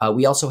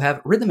 We also have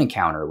Rhythm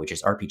Encounter, which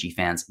is RPG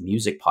Fans'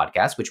 music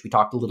podcast, which we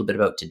talked a little bit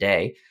about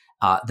today.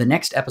 The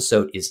next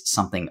episode is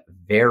something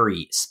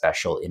very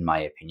special, in my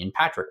opinion.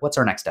 Patrick, what's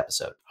our next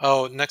episode?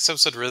 Oh, next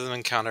episode, Rhythm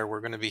Encounter, we're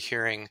going to be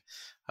hearing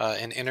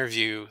an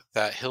interview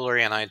that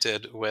Hillary and I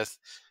did with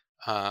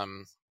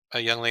a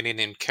young lady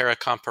named Cara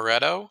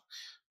Comparetto.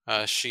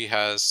 She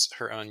has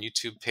her own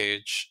YouTube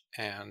page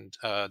and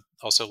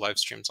also live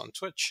streams on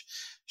Twitch.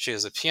 She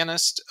is a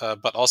pianist,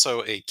 but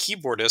also a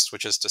keyboardist,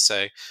 which is to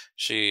say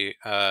she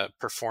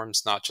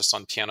performs not just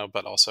on piano,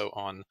 but also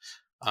on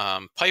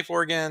pipe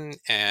organ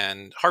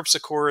and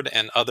harpsichord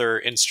and other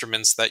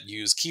instruments that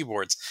use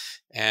keyboards.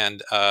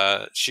 And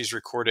she's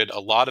recorded a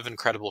lot of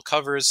incredible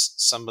covers.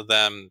 Some of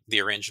them,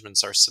 the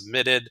arrangements are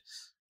submitted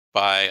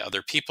by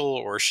other people,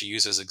 or she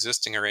uses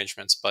existing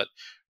arrangements. But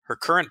her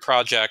current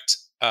project,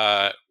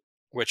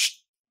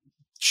 which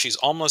she's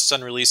almost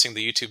done releasing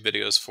the YouTube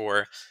videos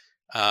for,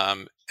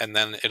 and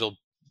then it'll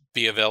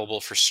be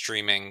available for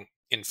streaming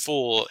in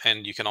full,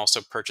 and you can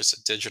also purchase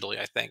it digitally,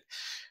 I think,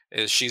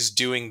 is she's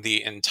doing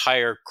the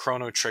entire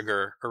Chrono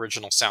Trigger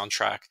original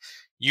soundtrack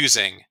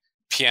using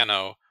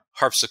piano,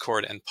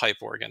 harpsichord, and pipe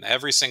organ.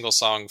 Every single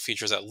song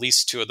features at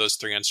least 2 of those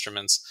 3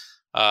 instruments.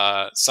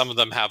 Some of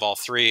them have all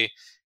 3,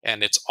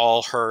 and it's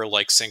all her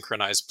like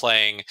synchronized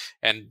playing.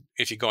 And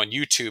if you go on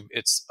YouTube,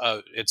 it's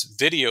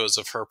videos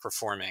of her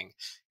performing,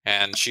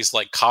 and she's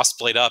like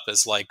cosplayed up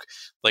as like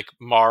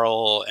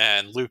Marl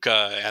and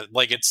Luca, and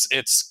like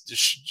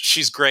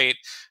she's great.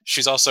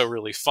 She's also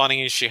really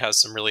funny. She has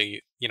some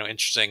really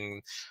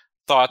interesting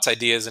thoughts,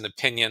 ideas, and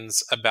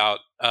opinions about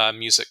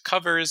music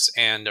covers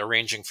and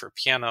arranging for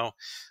piano.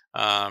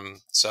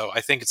 So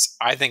I think it's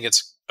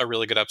a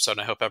really good episode,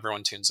 and I hope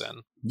everyone tunes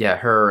in. Yeah,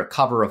 her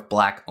cover of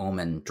Black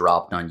Omen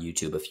dropped on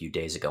YouTube a few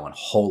days ago, and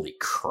holy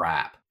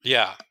crap.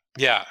 Yeah,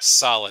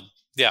 solid.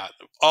 Yeah,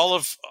 all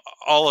of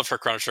her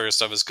Chrono Trigger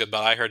stuff is good,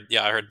 but I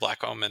heard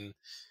Black Omen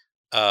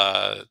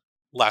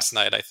last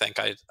night. I think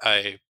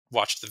I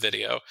watched the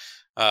video,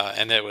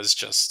 and it was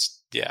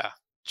just,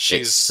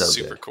 she's so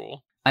super good.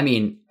 Cool. I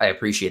mean, I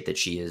appreciate that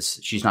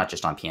she's not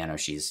just on piano.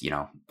 She's,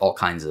 all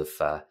kinds of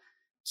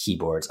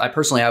keyboards. I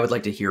would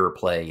like to hear her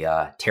play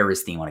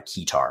Terra's theme on a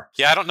keytar.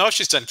 Yeah, I don't know if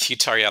she's done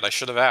keytar yet. I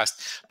should have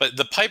asked. But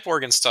the pipe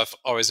organ stuff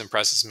always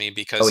impresses me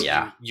because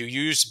you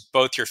use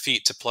both your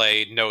feet to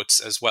play notes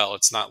as well.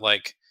 It's not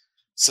like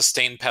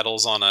sustain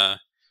pedals on a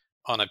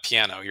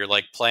piano. You're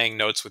like playing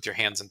notes with your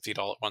hands and feet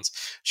all at once.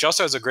 She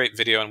also has a great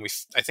video, and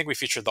I think we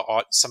featured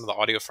some of the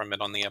audio from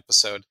it on the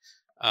episode.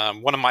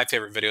 One of my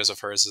favorite videos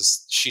of hers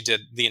is she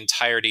did the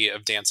entirety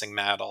of Dancing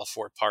Mad, all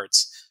 4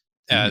 parts,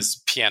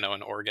 as piano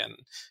and organ.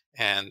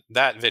 And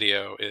that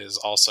video is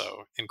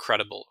also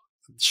incredible.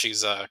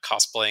 She's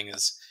cosplaying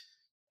as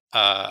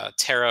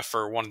Terra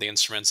for one of the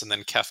instruments and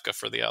then Kefka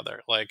for the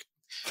other. Like,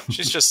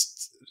 she's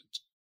just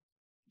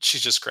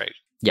great.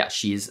 Yeah,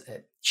 she is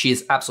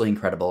absolutely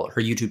incredible.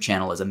 Her YouTube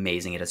channel is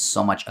amazing. It has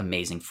so much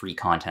amazing free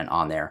content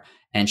on there,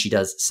 and she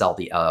does sell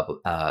the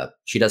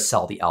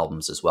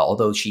albums as well.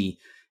 Although she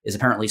is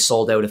apparently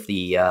sold out of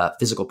the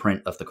physical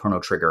print of the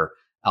Chrono Trigger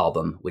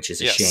album, which is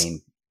a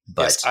shame.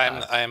 But yes,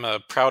 I am a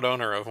proud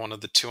owner of one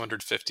of the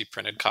 250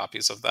 printed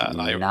copies of that.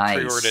 Nice. I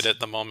pre-ordered it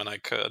the moment I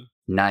could.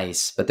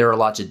 Nice, but there are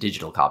lots of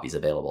digital copies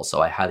available,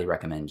 so I highly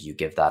recommend you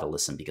give that a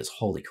listen because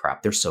holy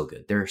crap, they're so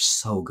good. They're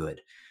so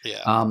good.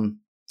 Yeah.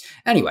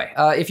 Anyway,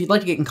 if you'd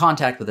like to get in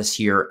contact with us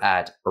here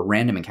at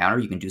Random Encounter,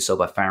 you can do so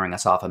by firing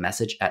us off a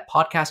message at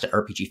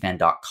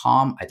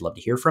podcast@rpgfan.com. I'd love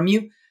to hear from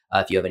you.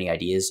 If you have any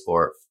ideas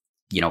or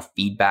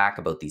feedback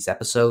about these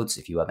episodes,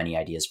 if you have any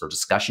ideas for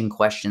discussion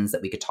questions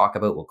that we could talk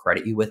about, we'll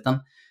credit you with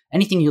them.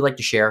 Anything you'd like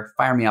to share,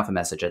 fire me off a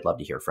message. I'd love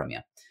to hear from you.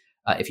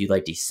 If you'd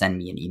like to send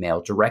me an email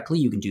directly,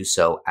 you can do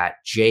so at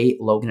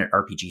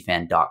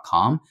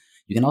jlogan@rpgfan.com.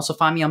 You can also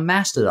find me on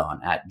Mastodon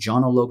at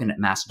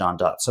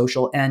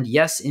johnologan@mastodon.social. And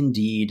yes,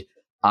 indeed,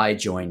 I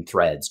joined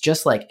Threads,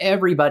 just like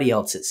everybody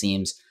else, it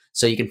seems.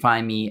 So you can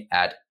find me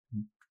at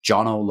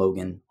John O.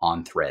 Logan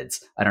on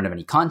Threads. I don't have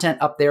any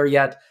content up there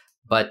yet,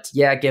 but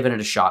yeah, giving it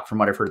a shot. From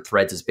what I've heard,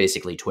 Threads is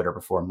basically Twitter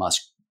before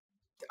Musk.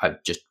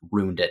 I've just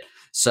ruined it.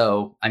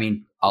 So, I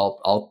mean,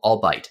 I'll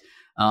bite.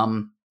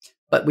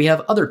 But we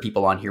have other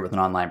people on here with an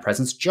online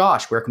presence.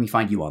 Josh, where can we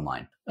find you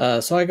online?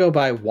 So I go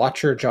by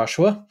Watcher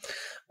Joshua.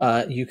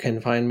 You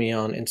can find me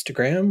on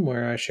Instagram,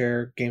 where I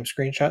share game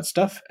screenshot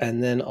stuff,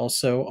 and then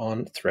also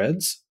on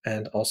Threads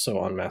and also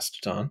on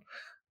Mastodon.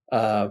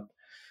 I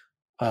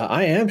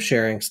am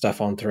sharing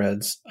stuff on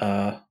Threads,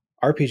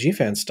 RPG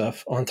fan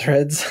stuff on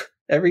Threads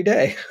every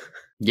day.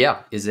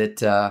 Yeah. Is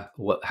it,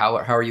 how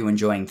are you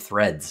enjoying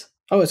Threads?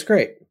 Oh, it's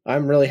great.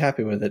 I'm really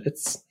happy with it.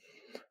 It's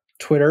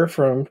Twitter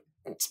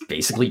It's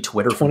basically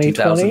Twitter from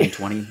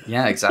 2020.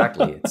 Yeah,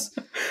 exactly. It's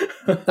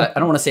I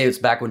don't want to say it's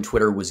back when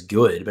Twitter was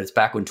good, but it's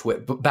back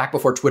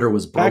before Twitter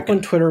was broken. Back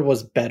when Twitter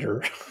was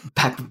better.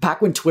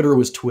 Back when Twitter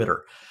was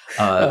Twitter.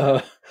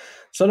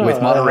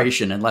 With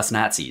moderation and less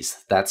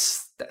Nazis. That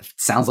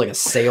sounds like a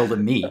sale to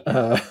me.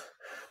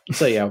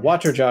 So yeah,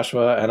 Watcher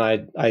Joshua,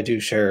 and I do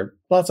share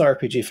lots of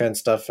RPG fan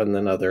stuff and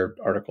then other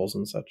articles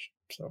and such.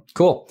 So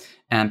cool.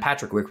 And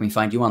Patrick, where can we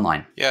find you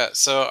online? Yeah,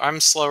 so I'm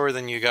slower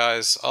than you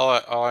guys.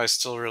 All I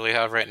still really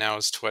have right now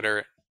is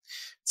Twitter.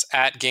 It's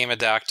at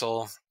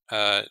Gameadactyl,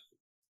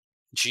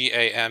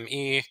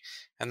 GAME,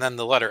 and then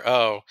the letter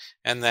O,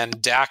 and then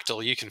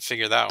Dactyl. You can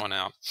figure that one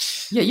out.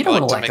 Yeah, you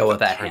don't want to let go of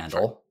that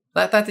handle.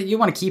 That you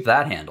want to keep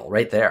that handle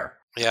right there.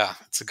 Yeah,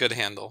 it's a good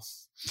handle.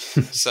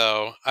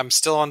 So I'm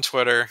still on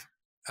Twitter.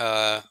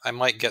 I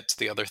might get to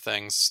the other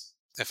things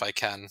if I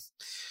can.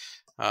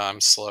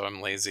 I'm slow,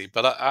 I'm lazy,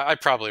 but I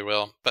probably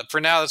will. But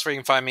for now, that's where you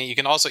can find me. You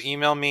can also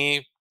email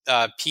me,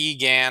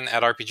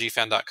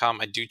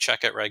 pgan@rpgfan.com. I do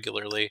check it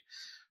regularly.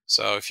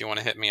 So if you want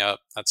to hit me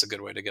up, that's a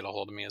good way to get a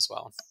hold of me as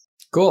well.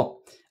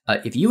 Cool.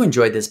 If you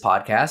enjoyed this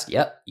podcast,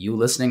 you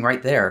listening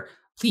right there,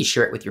 please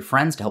share it with your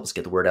friends to help us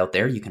get the word out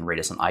there. You can rate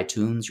us on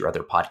iTunes, your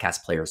other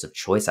podcast players of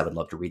choice. I would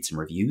love to read some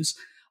reviews.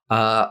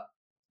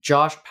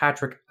 Josh,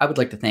 Patrick, I would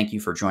like to thank you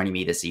for joining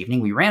me this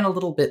evening. We ran a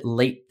little bit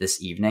late this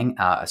evening,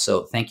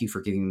 so thank you for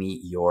giving me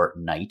your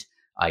night.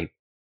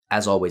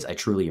 As always, I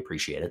truly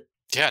appreciate it.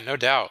 Yeah, no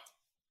doubt.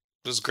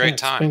 It was a great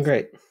time. It's been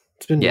great.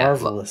 It's been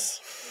marvelous.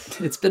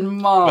 It's been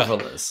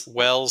marvelous.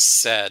 Well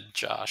said,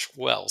 Josh.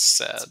 Well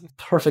said.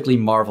 Perfectly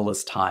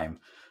marvelous time.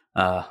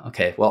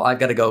 Okay, well, I've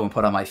got to go and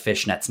put on my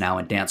fishnets now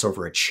and dance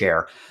over a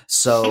chair.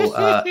 So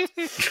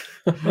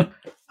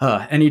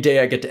any day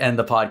I get to end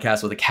the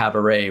podcast with a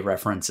cabaret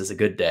reference is a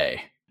good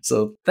day.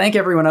 So thank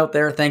everyone out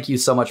there. Thank you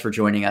so much for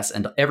joining us.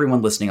 And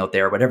everyone listening out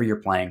there, whatever you're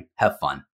playing, have fun.